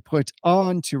and to put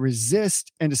on, to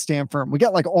resist and to stand firm. We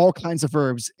got like all kinds of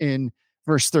verbs in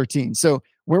verse 13. So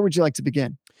where would you like to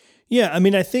begin? Yeah, I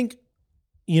mean, I think,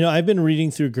 I've been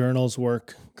reading through Gurnall's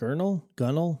work. Gurnall?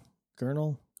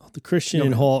 The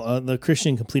Christian the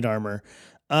Christian Complete Armor.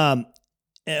 And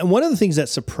one of the things that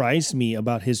surprised me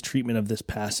about his treatment of this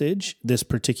passage, this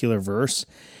particular verse,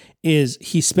 is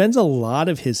he spends a lot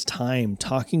of his time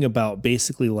talking about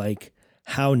basically like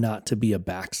how not to be a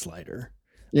backslider.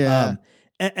 Yeah.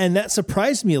 And that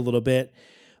surprised me a little bit.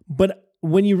 But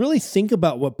when you really think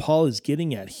about what Paul is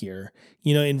getting at here,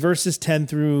 in verses 10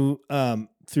 through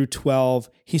 12,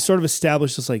 he sort of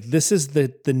establishes like, this is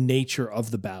the nature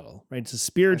of the battle, right? It's a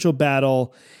spiritual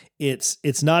battle.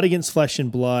 It's not against flesh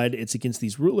and blood. It's against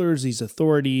these rulers, these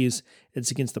authorities. It's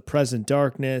against the present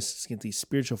darkness. It's against these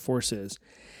spiritual forces.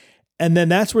 And then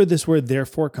that's where this word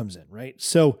therefore comes in, right?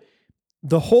 So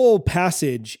the whole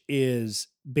passage is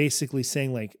basically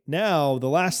saying like, now the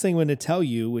last thing I'm going to tell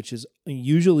you, which is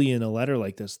usually in a letter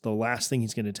like this, the last thing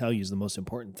he's going to tell you is the most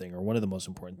important thing or one of the most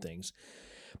important things.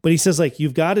 But he says like,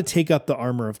 you've got to take up the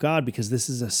armor of God because this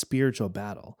is a spiritual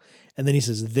battle. And then he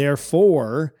says,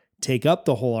 therefore, take up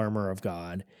the whole armor of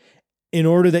God in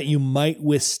order that you might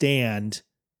withstand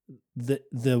in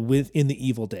the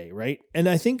evil day, right? And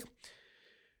I think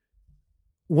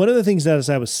one of the things that as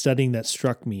I was studying that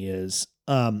struck me is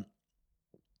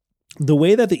the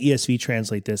way that the ESV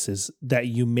translate this is that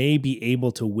you may be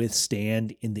able to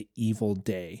withstand in the evil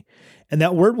day. And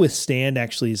that word withstand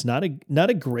actually is not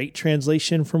a great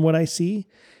translation from what I see,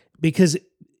 because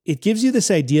it gives you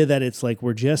this idea that it's like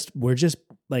we're just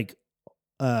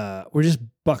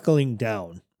buckling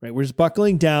down, right? We're just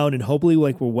buckling down and hopefully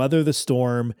like we'll weather the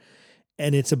storm.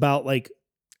 And it's about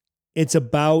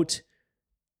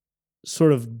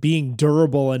sort of being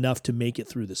durable enough to make it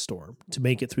through the storm, to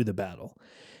make it through the battle.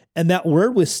 And that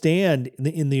word withstand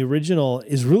in the original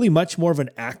is really much more of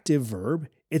an active verb.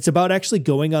 It's about actually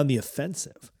going on the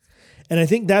offensive. And I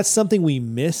think that's something we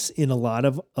miss in a lot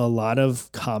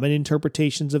of common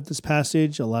interpretations of this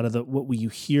passage. A lot of what you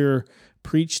hear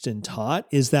preached and taught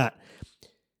is that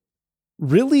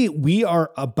really we are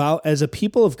about, as a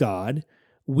people of God,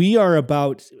 we are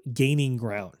about gaining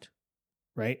ground.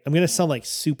 Right? I'm going to sound like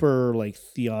super like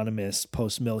theonomist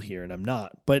post-mill here, and I'm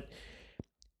not. But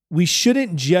we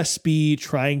shouldn't just be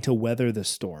trying to weather the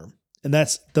storm. And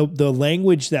that's the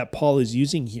language that Paul is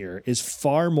using here is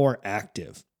far more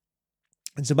active.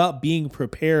 It's about being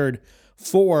prepared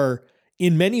for,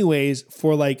 in many ways,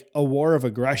 for like a war of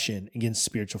aggression against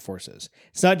spiritual forces.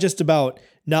 It's not just about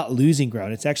not losing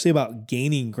ground. It's actually about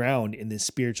gaining ground in this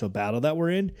spiritual battle that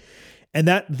we're in. And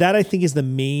that I think is the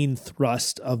main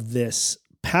thrust of this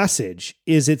passage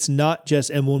is it's not just,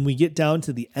 and when we get down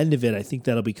to the end of it, I think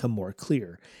that'll become more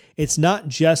clear. It's not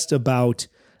just about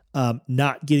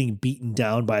not getting beaten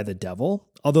down by the devil,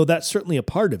 although that's certainly a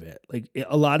part of it. Like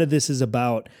a lot of this is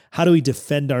about how do we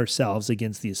defend ourselves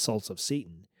against the assaults of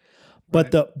Satan.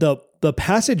 But the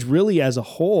passage really as a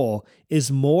whole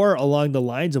is more along the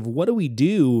lines of what do we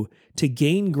do to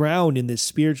gain ground in this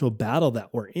spiritual battle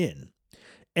that we're in?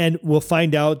 And we'll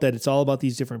find out that it's all about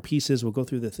these different pieces. We'll go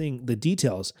through the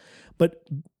details. But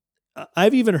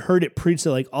I've even heard it preached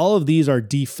that like all of these are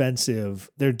defensive.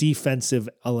 They're defensive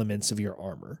elements of your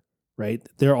armor, right?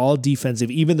 They're all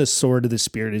defensive. Even the sword of the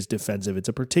Spirit is defensive. It's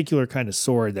a particular kind of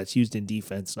sword that's used in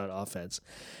defense, not offense.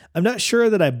 I'm not sure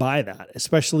that I buy that,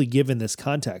 especially given this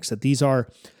context, that these are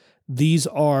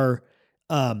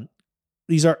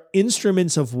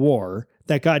instruments of war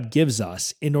that God gives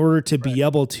us in order to be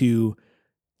able to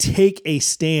take a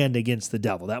stand against the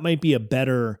devil. That might be a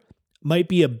better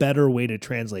way to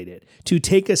translate it. To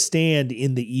take a stand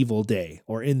in the evil day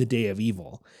or in the day of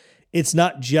evil. It's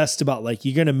not just about like,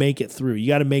 you're going to make it through. You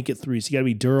got to make it through. So you got to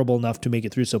be durable enough to make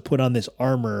it through. So put on this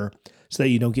armor so that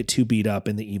you don't get too beat up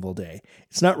in the evil day.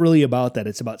 It's not really about that.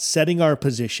 It's about setting our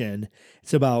position.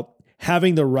 It's about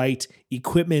having the right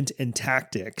equipment and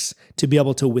tactics to be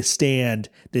able to withstand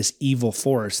this evil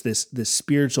force, this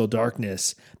spiritual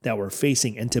darkness that we're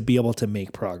facing, and to be able to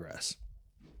make progress.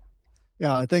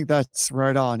 Yeah, I think that's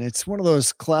right on. It's one of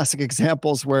those classic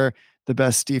examples where the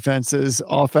best defense is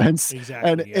offense.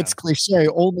 Exactly. And it's cliche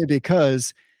only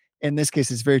because in this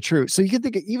case, it's very true. So you can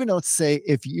think of, even let's say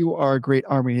if you are a great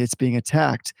army that's being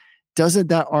attacked, doesn't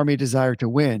that army desire to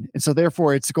win? And so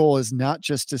therefore its goal is not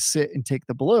just to sit and take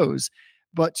the blows,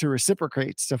 but to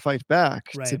reciprocate, to fight back,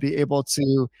 to be able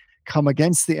to come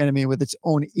against the enemy with its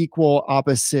own equal,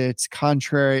 opposite,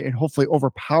 contrary, and hopefully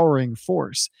overpowering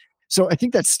force. So I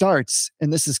think that starts,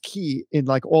 and this is key in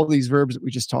like all these verbs that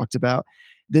we just talked about,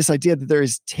 this idea that there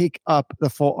is take up the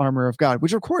full armor of God,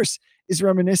 which of course is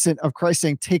reminiscent of Christ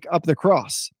saying, take up the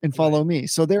cross and follow me.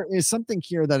 So there is something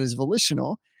here that is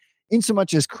volitional, in so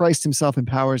much as Christ himself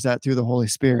empowers that through the Holy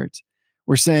Spirit.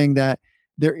 We're saying that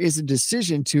there is a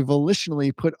decision to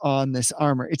volitionally put on this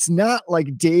armor. It's not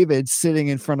like David sitting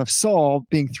in front of Saul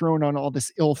being thrown on all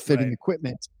this ill-fitting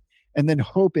equipment and then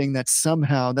hoping that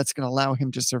somehow that's going to allow him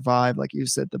to survive, like you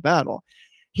said, the battle.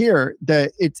 Here,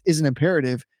 that it is an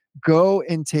imperative, go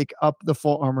and take up the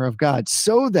full armor of God,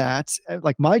 so that,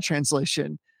 like my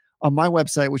translation on my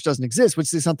website, which doesn't exist,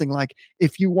 which is something like,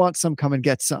 if you want some, come and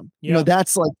get some. You know,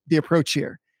 that's like the approach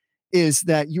here, is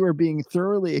that you are being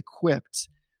thoroughly equipped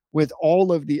with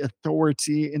all of the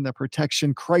authority and the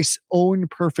protection, Christ's own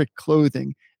perfect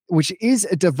clothing, which is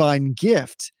a divine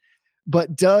gift,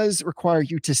 but does require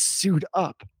you to suit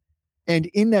up. And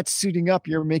in that suiting up,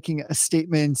 you're making a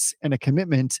statement and a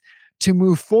commitment to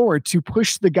move forward, to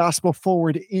push the gospel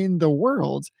forward in the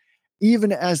world,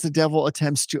 even as the devil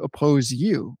attempts to oppose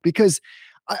you. Because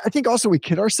I think also we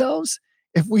kid ourselves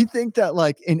if we think that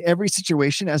like in every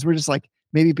situation, as we're just like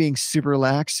maybe being super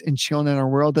lax and chilling in our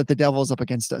world, that the devil is up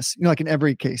against us, you know, like in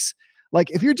every case. Like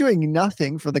if you're doing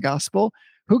nothing for the gospel,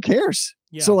 who cares?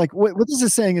 Yeah. So like what this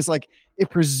is saying is like, it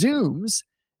presumes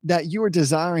that you are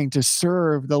desiring to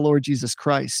serve the Lord Jesus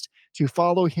Christ, to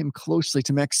follow him closely,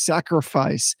 to make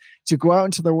sacrifice, to go out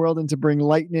into the world and to bring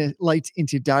light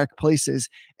into dark places.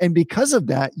 And because of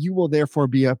that, you will therefore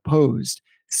be opposed.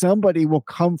 Somebody will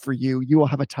come for you. You will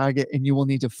have a target and you will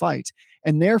need to fight.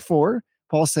 And therefore,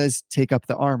 Paul says, take up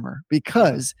the armor,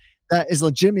 because that is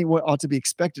legitimately what ought to be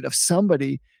expected of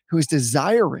somebody who is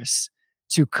desirous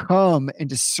to come and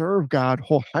to serve God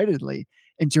wholeheartedly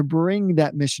and to bring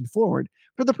that mission forward.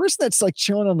 For the person that's like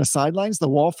chilling on the sidelines, the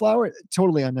wallflower,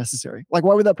 totally unnecessary. Like,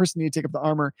 why would that person need to take up the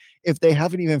armor if they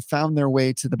haven't even found their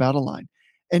way to the battle line?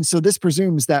 And so this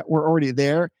presumes that we're already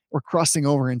there. We're crossing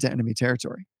over into enemy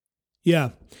territory.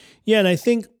 Yeah. Yeah. And I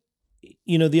think,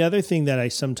 you know, the other thing that I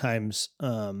sometimes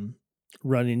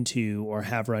run into or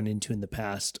have run into in the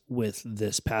past with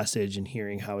this passage and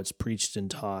hearing how it's preached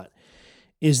and taught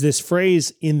is this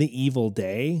phrase, in the evil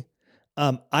day.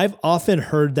 I've often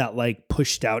heard that like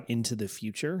pushed out into the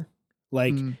future.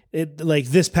 Like like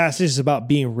this passage is about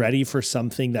being ready for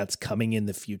something that's coming in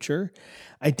the future.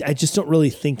 I just don't really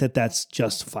think that that's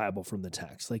justifiable from the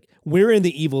text. Like, we're in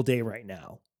the evil day right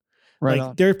now. Right like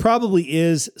on. there probably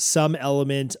is some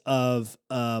element of,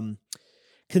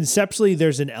 conceptually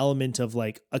there's an element of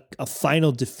like a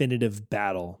final definitive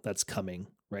battle that's coming,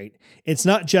 right? It's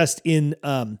not just in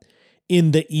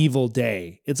the evil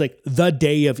day. It's like the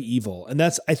day of evil. And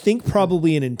that's, I think,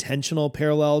 probably an intentional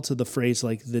parallel to the phrase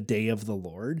like the day of the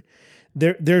Lord.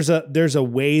 There's a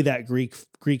way that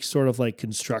Greek sort of like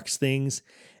constructs things.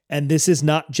 And this is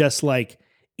not just like,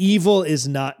 evil is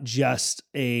not just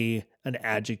an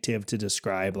adjective to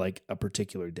describe like a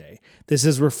particular day. This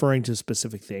is referring to a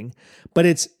specific thing, but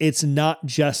it's not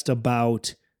just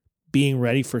about being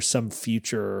ready for some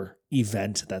future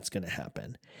event that's going to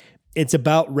happen. It's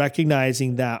about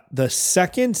recognizing that the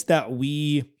second that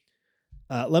we,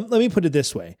 let me put it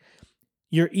this way.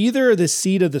 You're either the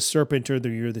seed of the serpent or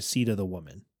you're the seed of the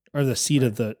woman, or the seed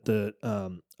of the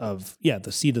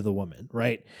seed of the woman.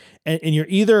 Right. And you're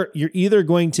either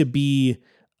going to be,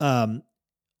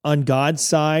 on God's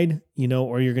side,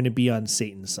 or you're going to be on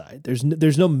Satan's side.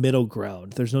 There's no middle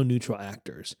ground. There's no neutral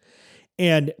actors.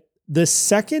 And the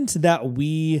second that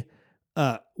we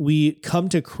come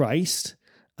to Christ,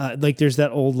 like there's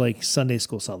that old like Sunday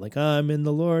school song, like I'm in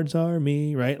the Lord's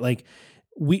army, right? Like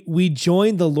we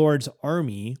join the Lord's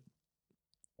army,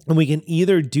 and we can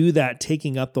either do that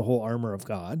taking up the whole armor of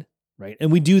God, right?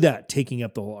 And we do that taking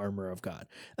up the whole armor of God.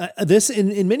 This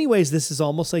in many ways, this is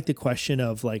almost like the question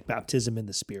of like baptism in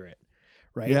the Spirit,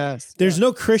 right? Yes. There's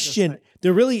no Christian,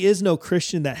 there really is no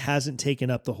Christian that hasn't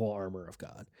taken up the whole armor of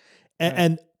God.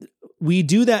 And we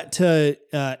do that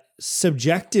to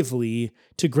subjectively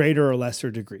to greater or lesser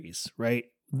degrees, right?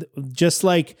 Just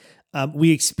like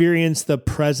we experience the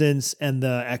presence and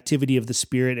the activity of the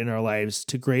Spirit in our lives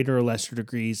to greater or lesser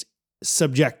degrees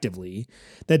subjectively.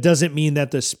 That doesn't mean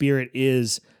that the Spirit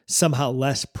is somehow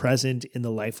less present in the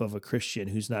life of a Christian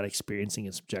who's not experiencing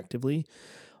it subjectively.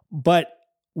 But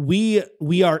we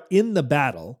are in the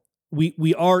battle.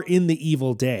 We are in the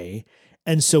evil day.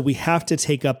 And so we have to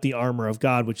take up the armor of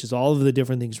God, which is all of the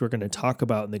different things we're going to talk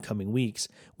about in the coming weeks.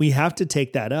 We have to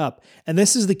take that up. And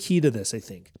this is the key to this, I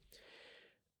think.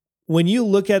 When you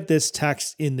look at this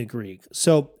text in the Greek,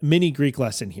 so mini Greek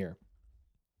lesson here.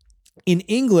 In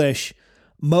English,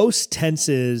 most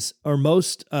tenses or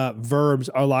most verbs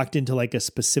are locked into like a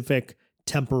specific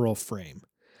temporal frame.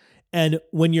 And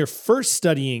when you're first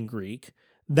studying Greek,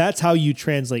 that's how you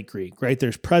translate Greek, right?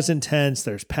 There's present tense,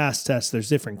 there's past tense, there's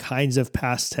different kinds of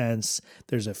past tense,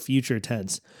 there's a future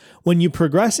tense. When you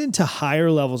progress into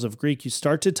higher levels of Greek, you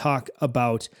start to talk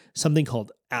about something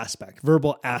called aspect,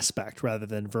 verbal aspect rather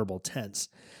than verbal tense.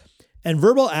 And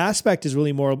verbal aspect is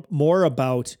really more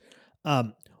about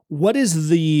what is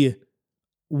the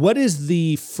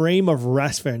frame of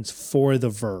reference for the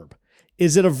verb?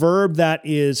 Is it a verb that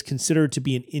is considered to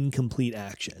be an incomplete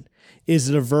action? Is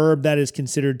it a verb that is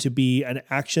considered to be an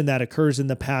action that occurs in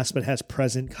the past but has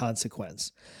present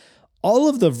consequence? All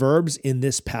of the verbs in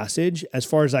this passage, as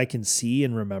far as I can see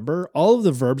and remember, all of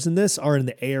the verbs in this are in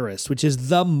the aorist, which is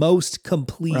the most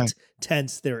complete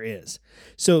tense there is.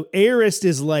 So aorist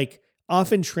is like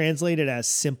often translated as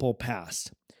simple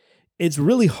past. It's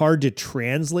really hard to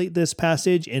translate this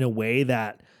passage in a way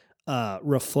that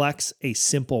reflects a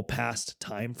simple past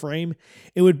time frame.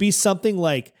 It would be something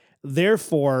like,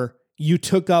 therefore, you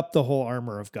took up the whole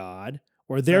armor of God,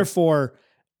 or therefore,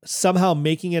 somehow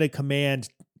making it a command,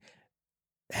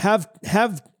 have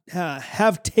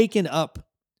taken up,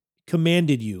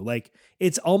 commanded you. Like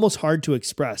it's almost hard to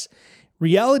express.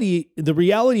 The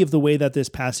reality of the way that this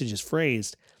passage is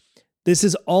phrased, this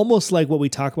is almost like what we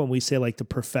talk about when we say like the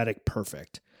prophetic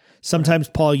perfect. Sometimes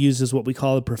Paul uses what we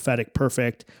call the prophetic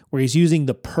perfect, where he's using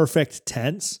the perfect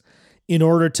tense in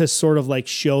order to sort of like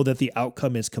show that the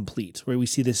outcome is complete, where we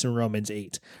see this in Romans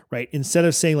 8, right? Instead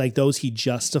of saying like those he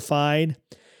justified,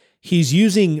 he's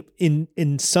using,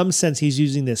 in some sense, he's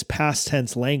using this past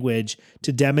tense language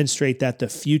to demonstrate that the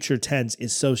future tense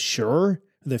is so sure,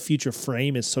 the future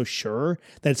frame is so sure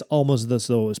that it's almost as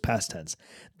though it was past tense.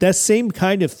 That same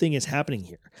kind of thing is happening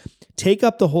here. Take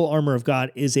up the whole armor of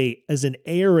God as an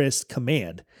aorist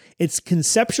command. It's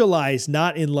conceptualized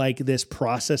not in like this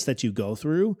process that you go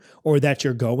through or that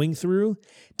you're going through.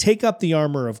 Take up the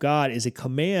armor of God is a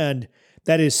command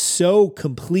that is so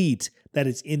complete that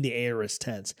it's in the aorist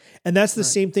tense. And that's the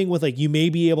same thing with like, you may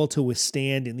be able to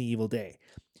withstand in the evil day.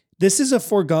 This is a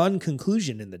foregone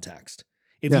conclusion in the text.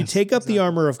 If you take up the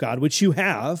armor of God, which you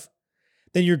have,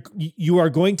 then you are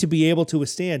going to be able to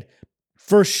withstand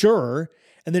for sure.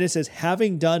 And then it says,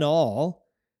 having done all,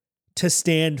 to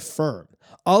stand firm.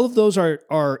 All of those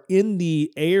are in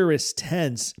the aorist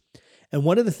tense. And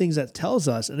one of the things that tells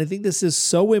us, and I think this is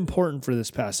so important for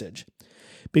this passage,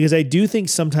 because I do think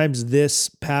sometimes this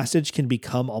passage can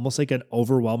become almost like an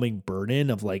overwhelming burden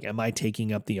of like, am I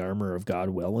taking up the armor of God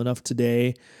well enough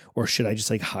today? Or should I just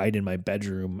like hide in my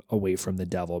bedroom away from the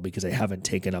devil because I haven't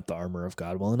taken up the armor of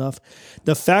God well enough?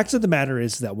 The fact of the matter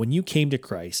is that when you came to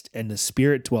Christ and the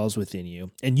Spirit dwells within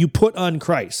you and you put on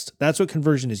Christ, that's what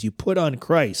conversion is. You put on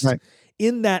Christ. Right.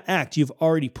 In that act, you've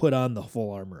already put on the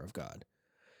full armor of God.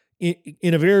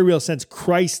 In a very real sense,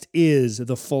 Christ is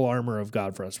the full armor of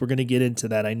God for us. We're going to get into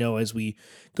that, I know, as we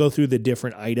go through the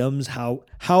different items,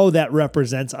 how that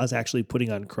represents us actually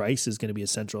putting on Christ is going to be a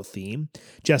central theme.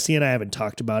 Jesse and I haven't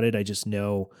talked about it.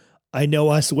 I know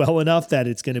us well enough that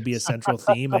it's going to be a central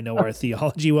theme. I know our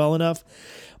theology well enough.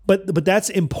 But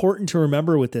that's important to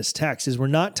remember with this text is we're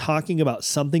not talking about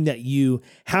something that you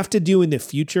have to do in the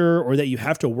future or that you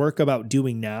have to work about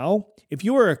doing now. If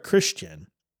you are a Christian,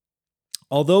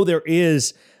 although there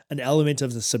is an element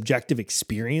of the subjective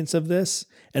experience of this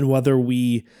and whether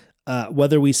we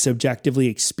subjectively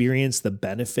experience the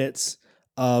benefits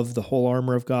of the whole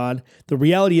armor of God, the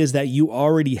reality is that you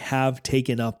already have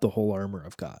taken up the whole armor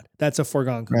of God. That's a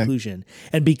foregone conclusion. Right.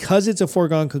 And because it's a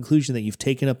foregone conclusion that you've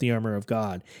taken up the armor of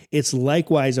God, it's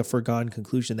likewise a foregone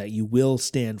conclusion that you will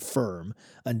stand firm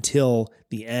until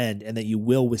the end and that you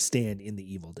will withstand in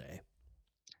the evil day.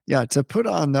 Yeah, to put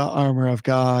on the armor of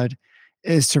God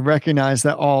is to recognize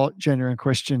that all genuine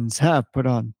Christians have put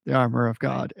on the armor of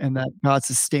God and that God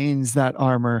sustains that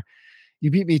armor.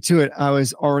 You beat me to it. I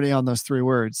was already on those three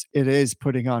words. It is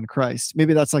putting on Christ.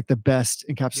 Maybe that's like the best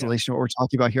encapsulation of what we're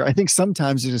talking about here. I think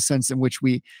sometimes there's a sense in which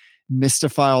we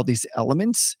mystify all these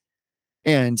elements.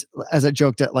 And as I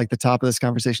joked at like the top of this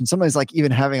conversation, sometimes like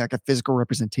even having like a physical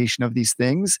representation of these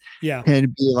things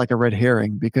can be like a red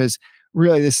herring, because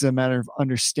really this is a matter of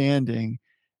understanding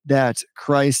that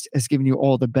Christ has given you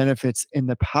all the benefits and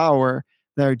the power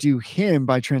that are due him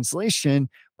by translation,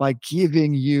 by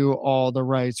giving you all the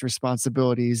rights,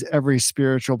 responsibilities, every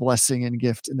spiritual blessing and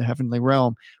gift in the heavenly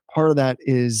realm. Part of that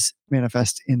is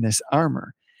manifest in this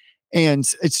armor. And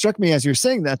it struck me as you're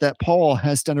saying that Paul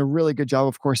has done a really good job,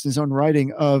 of course, in his own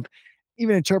writing of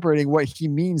even interpreting what he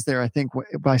means there, I think,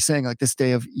 by saying like this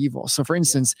day of evil. So for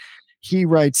instance, he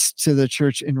writes to the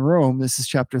church in Rome, this is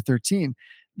chapter 13,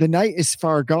 the night is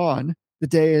far gone, the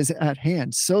day is at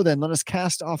hand. So then let us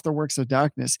cast off the works of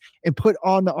darkness and put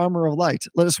on the armor of light.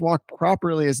 Let us walk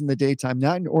properly as in the daytime,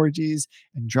 not in orgies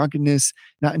and drunkenness,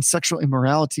 not in sexual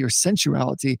immorality or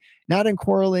sensuality, not in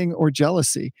quarreling or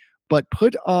jealousy, but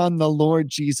put on the Lord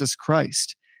Jesus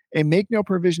Christ and make no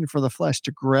provision for the flesh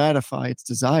to gratify its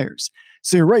desires.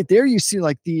 So you're right there. You see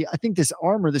like I think this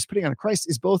armor, this putting on Christ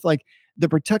is both like the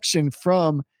protection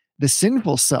from the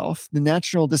sinful self, the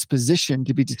natural disposition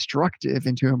to be destructive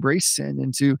and to embrace sin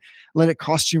and to let it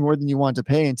cost you more than you want to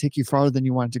pay and take you farther than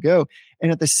you want to go.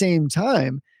 And at the same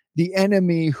time, the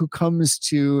enemy who comes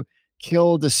to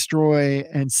kill, destroy,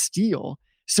 and steal.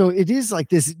 So it is like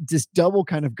this double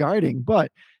kind of guarding,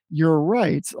 but you're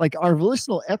right. Like our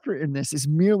volitional effort in this is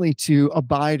merely to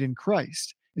abide in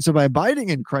Christ. And so by abiding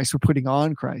in Christ, we're putting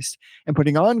on Christ, and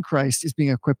putting on Christ is being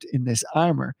equipped in this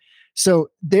armor. So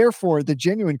therefore, the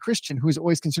genuine Christian who's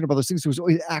always concerned about those things, who's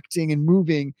always acting and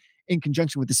moving in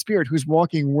conjunction with the Spirit, who's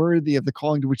walking worthy of the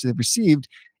calling to which they've received,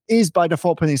 is by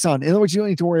default putting this on. In other words, you don't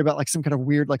need to worry about like some kind of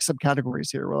weird like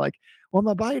subcategories here. We're like, well, I'm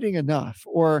abiding enough,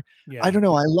 or I don't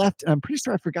know, I left and I'm pretty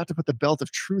sure I forgot to put the belt of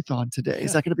truth on today.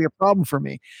 Is that going to be a problem for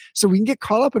me? So we can get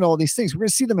caught up in all these things. We're going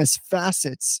to see them as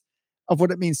facets of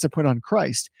what it means to put on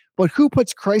Christ. But who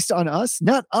puts Christ on us?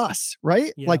 Not us,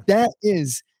 right? Like that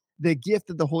is the gift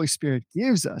that the Holy Spirit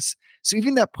gives us. So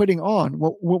even that putting on,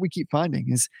 what we keep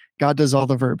finding is God does all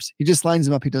the verbs. He just lines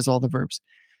them up. He does all the verbs.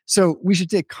 So we should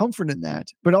take comfort in that,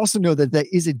 but also know that that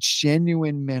is a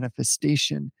genuine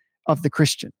manifestation of the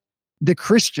Christian. The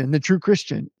Christian, the true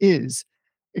Christian, is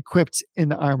equipped in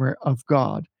the armor of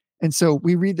God. And so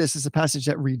we read this as a passage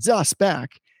that reads us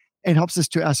back and helps us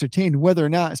to ascertain whether or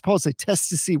not, as Paul would say, test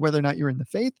to see whether or not you're in the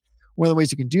faith. One of the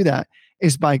ways you can do that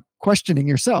is by questioning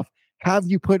yourself. Have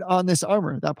you put on this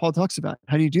armor that Paul talks about?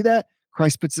 How do you do that?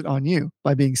 Christ puts it on you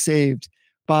by being saved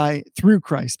through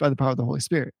Christ by the power of the Holy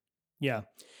Spirit. Yeah.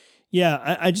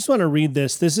 Yeah, I just want to read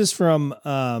this. This is from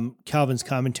Calvin's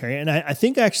commentary, and I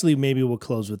think actually maybe we'll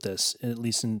close with this, at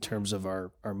least in terms of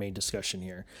our main discussion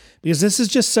here, because this is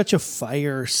just such a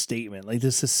fire statement. Like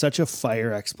this is such a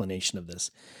fire explanation of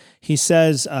this. He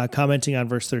says, commenting on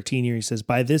verse 13 here, he says,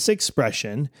 by this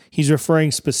expression, he's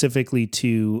referring specifically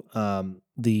to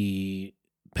the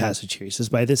passage here. He says,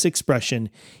 by this expression,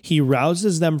 he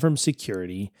rouses them from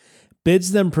security,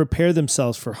 bids them prepare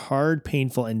themselves for hard,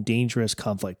 painful, and dangerous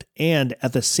conflict, and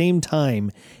at the same time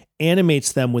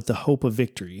animates them with the hope of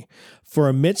victory. For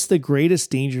amidst the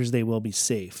greatest dangers, they will be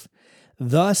safe.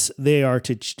 Thus, they are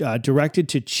directed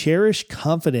to cherish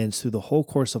confidence through the whole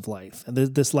course of life. And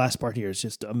this last part here is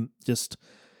just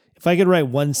if I could write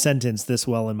one sentence this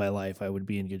well in my life, I would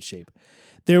be in good shape.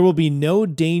 There will be no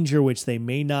danger which they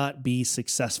may not be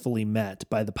successfully met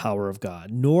by the power of God,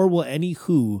 nor will any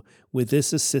who, with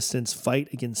this assistance, fight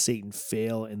against Satan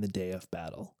fail in the day of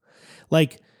battle.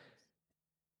 Like,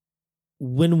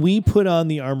 when we put on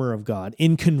the armor of God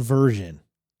in conversion,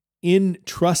 in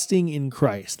trusting in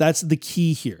Christ, that's the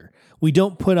key here. We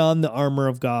don't put on the armor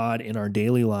of God in our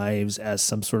daily lives as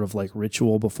some sort of like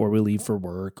ritual before we leave for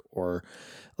work, or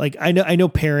like I know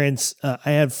parents.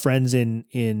 I had friends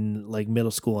in like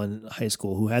middle school and high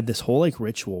school who had this whole like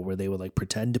ritual where they would like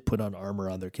pretend to put on armor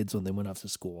on their kids when they went off to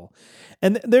school,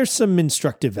 and there's some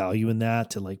instructive value in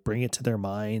that to like bring it to their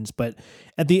minds. But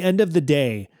at the end of the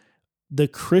day, the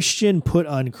Christian put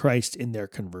on Christ in their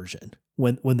conversion.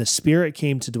 When the Spirit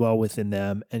came to dwell within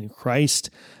them and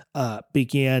Christ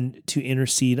began to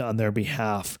intercede on their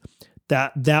behalf,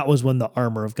 that was when the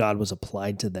armor of God was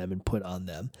applied to them and put on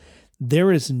them.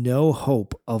 There is no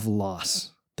hope of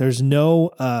loss. There's no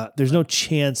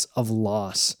chance of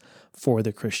loss for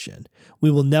the Christian. We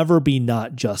will never be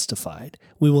not justified.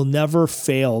 We will never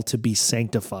fail to be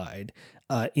sanctified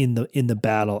in the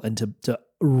battle and to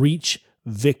reach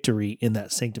victory in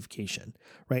that sanctification,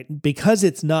 right? Because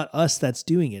it's not us that's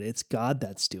doing it. It's God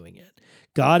that's doing it.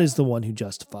 God is the one who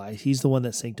justifies. He's the one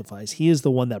that sanctifies. He is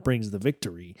the one that brings the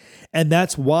victory. And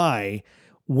that's why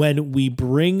when we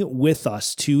bring with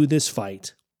us to this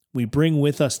fight, we bring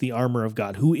with us the armor of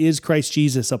God, who is Christ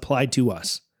Jesus applied to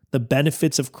us. The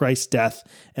benefits of Christ's death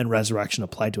and resurrection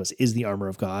applied to us is the armor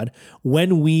of God.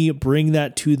 When we bring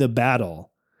that to the battle,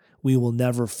 we will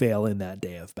never fail in that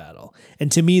day of battle.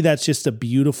 And to me, that's just a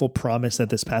beautiful promise that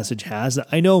this passage has.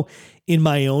 I know in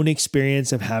my own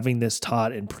experience of having this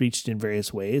taught and preached in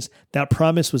various ways, that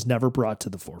promise was never brought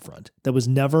to the forefront.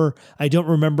 I don't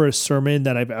remember a sermon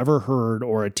that I've ever heard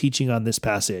or a teaching on this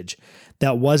passage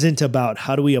that wasn't about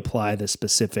how do we apply the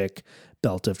specific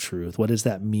belt of truth? What does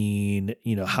that mean?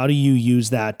 How do you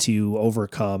use that to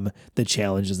overcome the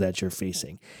challenges that you're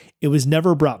facing? It was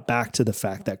never brought back to the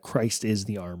fact that Christ is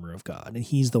the armor of God and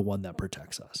he's the one that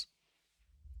protects us.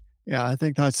 Yeah, I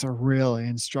think that's a really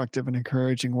instructive and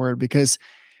encouraging word, because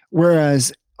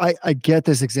whereas I get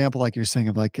this example, like you're saying,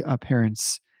 of like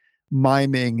parents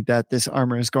miming that this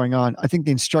armor is going on, I think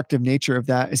the instructive nature of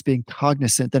that is being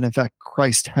cognizant that in fact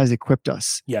Christ has equipped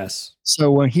us. Yes.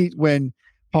 So when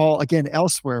Paul, again,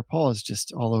 elsewhere, Paul is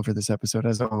just all over this episode,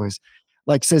 as always,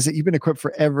 like says that you've been equipped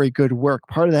for every good work.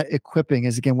 Part of that equipping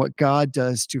is, again, what God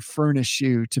does to furnish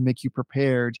you, to make you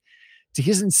prepared. He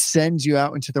doesn't send you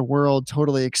out into the world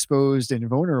totally exposed and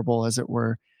vulnerable, as it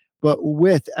were, but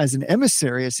as an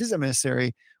emissary, as his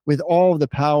emissary, with all of the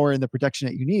power and the protection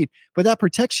that you need. But that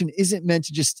protection isn't meant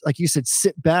to just, like you said,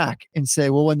 sit back and say,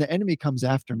 well, when the enemy comes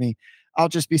after me, I'll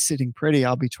just be sitting pretty.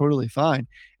 I'll be totally fine.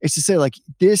 It's to say, like,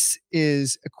 this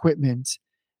is equipment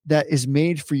that is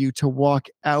made for you to walk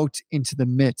out into the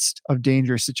midst of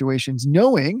dangerous situations,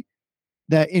 knowing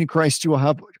that in Christ you will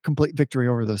have complete victory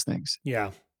over those things.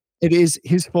 Yeah. It is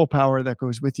his full power that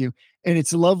goes with you. And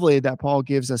it's lovely that Paul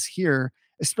gives us here,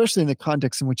 especially in the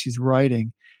context in which he's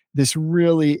writing, this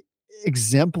really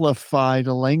exemplified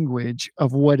language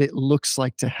of what it looks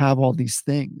like to have all these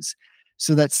things.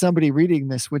 So that somebody reading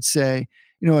this would say,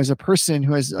 as a person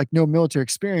who has like no military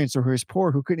experience or who is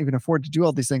poor, who couldn't even afford to do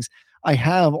all these things, I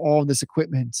have all this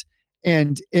equipment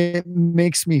and it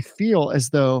makes me feel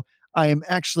as though I am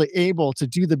actually able to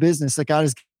do the business that God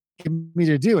has given me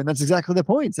to do. And that's exactly the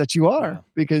point, that you are,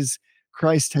 because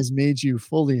Christ has made you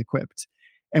fully equipped.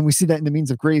 And we see that in the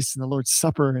means of grace and the Lord's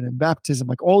Supper and in baptism.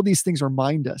 Like, all these things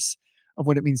remind us of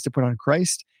what it means to put on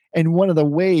Christ. And one of the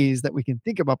ways that we can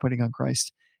think about putting on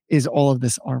Christ is all of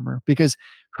this armor, because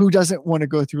who doesn't want to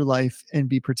go through life and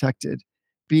be protected,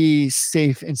 be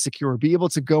safe and secure, be able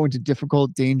to go into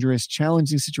difficult, dangerous,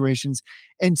 challenging situations,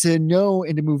 and to know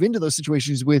and to move into those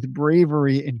situations with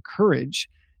bravery and courage,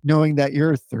 knowing that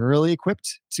you're thoroughly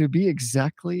equipped to be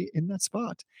exactly in that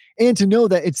spot. And to know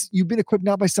that you've been equipped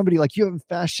not by somebody, like, you haven't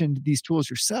fashioned these tools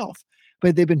yourself,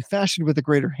 but they've been fashioned with a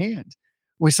greater hand,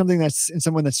 with someone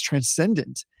that's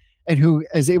transcendent and who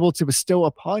is able to bestow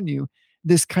upon you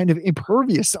this kind of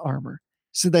impervious armor,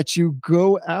 so that you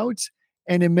go out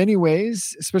and in many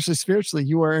ways, especially spiritually,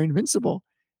 you are invincible.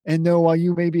 And know while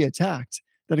you may be attacked,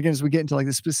 that again, as we get into like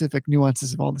the specific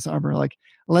nuances of all this armor, like,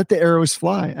 let the arrows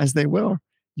fly as they will,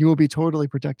 you will be totally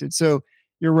protected. So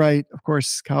you're right. Of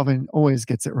course, Calvin always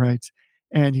gets it right.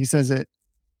 And he says it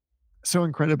so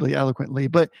incredibly eloquently.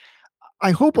 But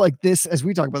I hope like this, as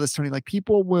we talk about this, Tony, like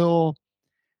people will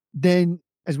then,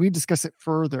 as we discuss it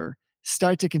further,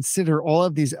 start to consider all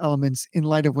of these elements in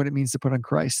light of what it means to put on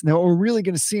Christ. Now, what we're really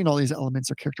going to see in all these elements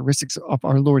are characteristics of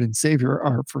our Lord and Savior,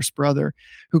 our first brother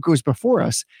who goes before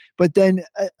us, but then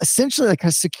essentially like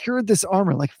has secured this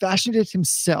armor, like fashioned it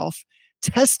himself,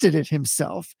 tested it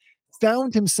himself,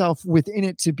 found himself within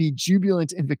it to be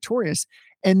jubilant and victorious.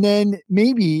 And then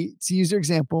maybe, to use your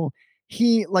example,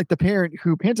 he, like the parent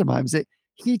who pantomimes it,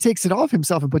 he takes it off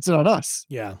himself and puts it on us.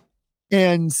 Yeah.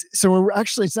 And so we're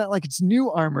actually, it's not like it's new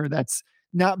armor that's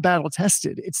not battle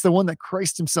tested. It's the one that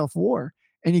Christ himself wore,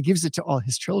 and he gives it to all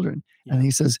his children. Yeah. And he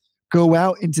says, go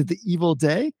out into the evil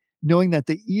day, knowing that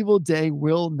the evil day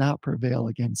will not prevail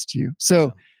against you.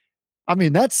 So, I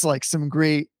mean, that's like some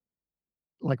great,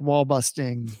 like wall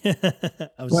busting, I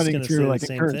was running going to through say like the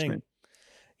same encouragement. thing.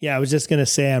 Yeah, I was just going to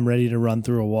say I'm ready to run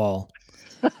through a wall.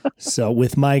 So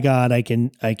with my God, I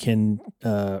can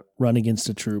run against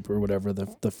a troop or whatever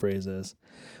the phrase is.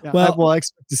 Yeah, Well, I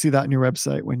expect to see that on your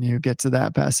website when you get to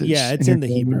that passage. yeah, it's in the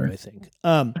Hebrew, I think.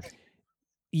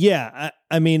 Yeah,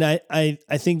 I mean, I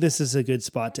think this is a good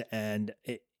spot to end.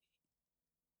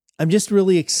 I'm just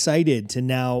really excited to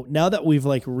now that we've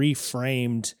like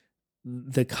reframed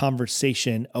the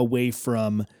conversation away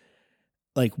from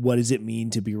like, what does it mean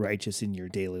to be righteous in your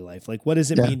daily life? Like, what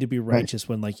does it mean to be righteous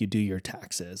when like you do your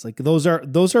taxes? Like those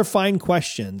are fine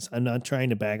questions. I'm not trying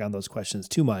to bag on those questions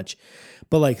too much,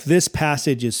 but like this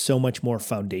passage is so much more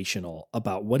foundational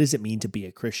about what does it mean to be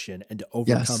a Christian and to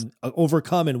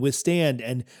overcome and withstand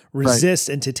and resist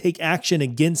and to take action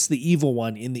against the evil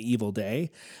one in the evil day.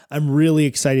 I'm really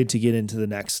excited to get into the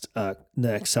next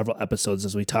several episodes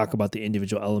as we talk about the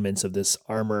individual elements of this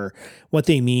armor, what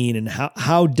they mean, and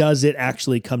how does it actually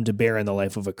come to bear in the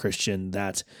life of a Christian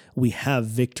that we have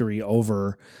victory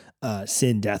over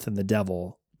sin, death, and the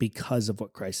devil because of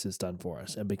what Christ has done for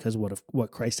us and because of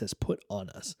what Christ has put on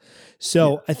us.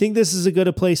 So I think this is as good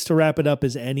a place to wrap it up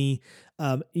as any.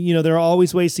 There are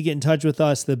always ways to get in touch with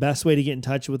us. The best way to get in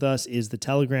touch with us is the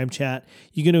Telegram chat.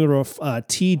 You can go to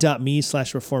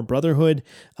t.me/Reformed Brotherhood.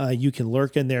 You can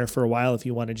lurk in there for a while if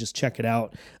you want to just check it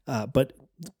out. But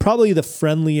probably the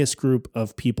friendliest group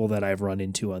of people that I've run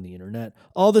into on the internet.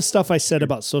 All the stuff I said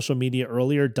about social media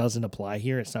earlier doesn't apply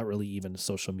here. It's not really even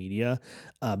social media.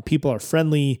 People are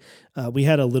friendly. We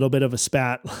had a little bit of a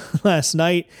spat last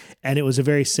night, and it was a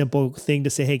very simple thing to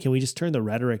say, hey, can we just turn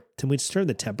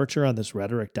the temperature on this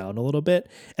rhetoric down a little bit?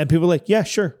 And people were like, yeah,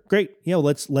 sure. Great. Yeah,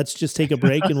 let's just take a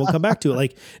break and we'll come back to it.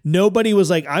 Like nobody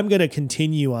was like, I'm going to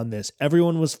continue on this.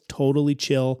 Everyone was totally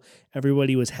chill.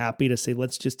 Everybody was happy to say,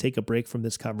 let's just take a break from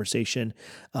this conversation.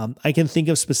 I can think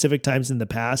of specific times in the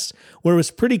past where it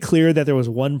was pretty clear that there was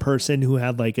one person who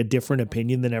had like a different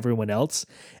opinion than everyone else.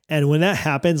 And when that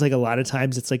happens, like a lot of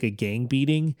times it's like a gang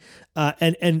beating.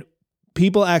 And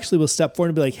people actually will step forward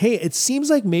and be like, hey, it seems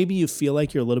like maybe you feel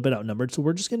like you're a little bit outnumbered. So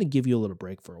we're just going to give you a little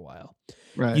break for a while.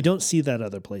 Right. You don't see that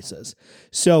other places.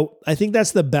 So I think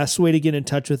that's the best way to get in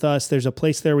touch with us. There's a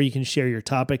place there where you can share your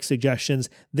topic suggestions.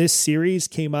 This series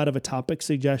came out of a topic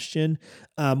suggestion.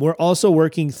 We're also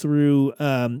working through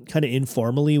kind of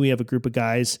informally. We have a group of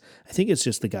guys. I think it's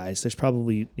just the guys. There's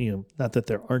probably, not that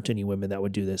there aren't any women that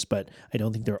would do this, but I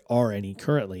don't think there are any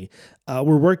currently.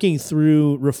 We're working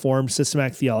through Reformed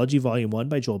Systematic Theology, Volume 1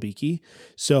 by Joel Beakey.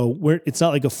 So it's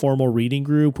not like a formal reading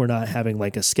group. We're not having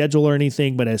like a schedule or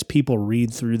anything, but as people read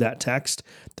through that text,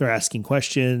 they're asking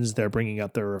questions, they're bringing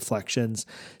up their reflections.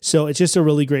 So it's just a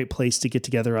really great place to get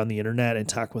together on the internet and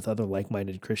talk with other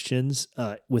like-minded Christians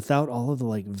without all of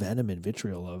the like venom and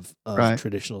vitriol of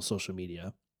traditional social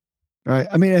media. Right.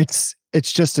 I mean, it's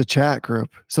just a chat group.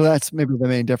 So that's maybe the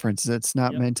main difference. It's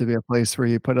not meant to be a place where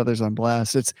you put others on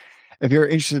blast. It's if you're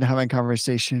interested in having a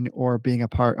conversation or being a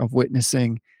part of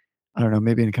witnessing, I don't know,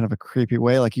 maybe in kind of a creepy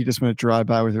way, like you just want to drive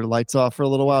by with your lights off for a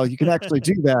little while, you can actually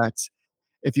do that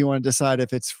if you want to decide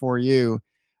if it's for you.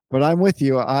 But I'm with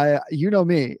you. You know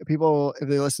me. People, if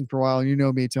they listen for a while, you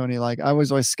know me, Tony. Like I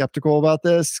was always skeptical about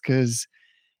this because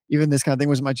even this kind of thing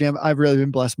was my jam. I've really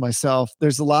been blessed myself.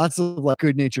 There's lots of like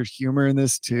good-natured humor in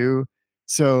this too.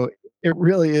 So it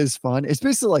really is fun. It's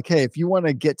basically like, hey, if you want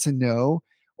to get to know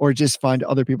or just find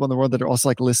other people in the world that are also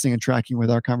like listening and tracking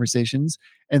with our conversations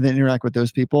and then interact with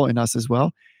those people and us as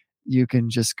well, you can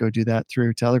just go do that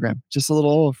through Telegram. Just a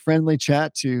little friendly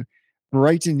chat to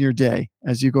brighten your day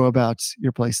as you go about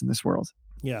your place in this world.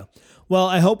 Yeah. Well,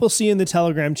 I hope we'll see you in the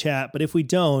Telegram chat, but if we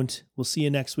don't, we'll see you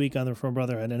next week on the Reformed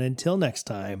Brotherhood. And until next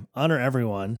time, honor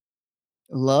everyone.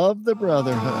 Love the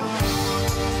brotherhood.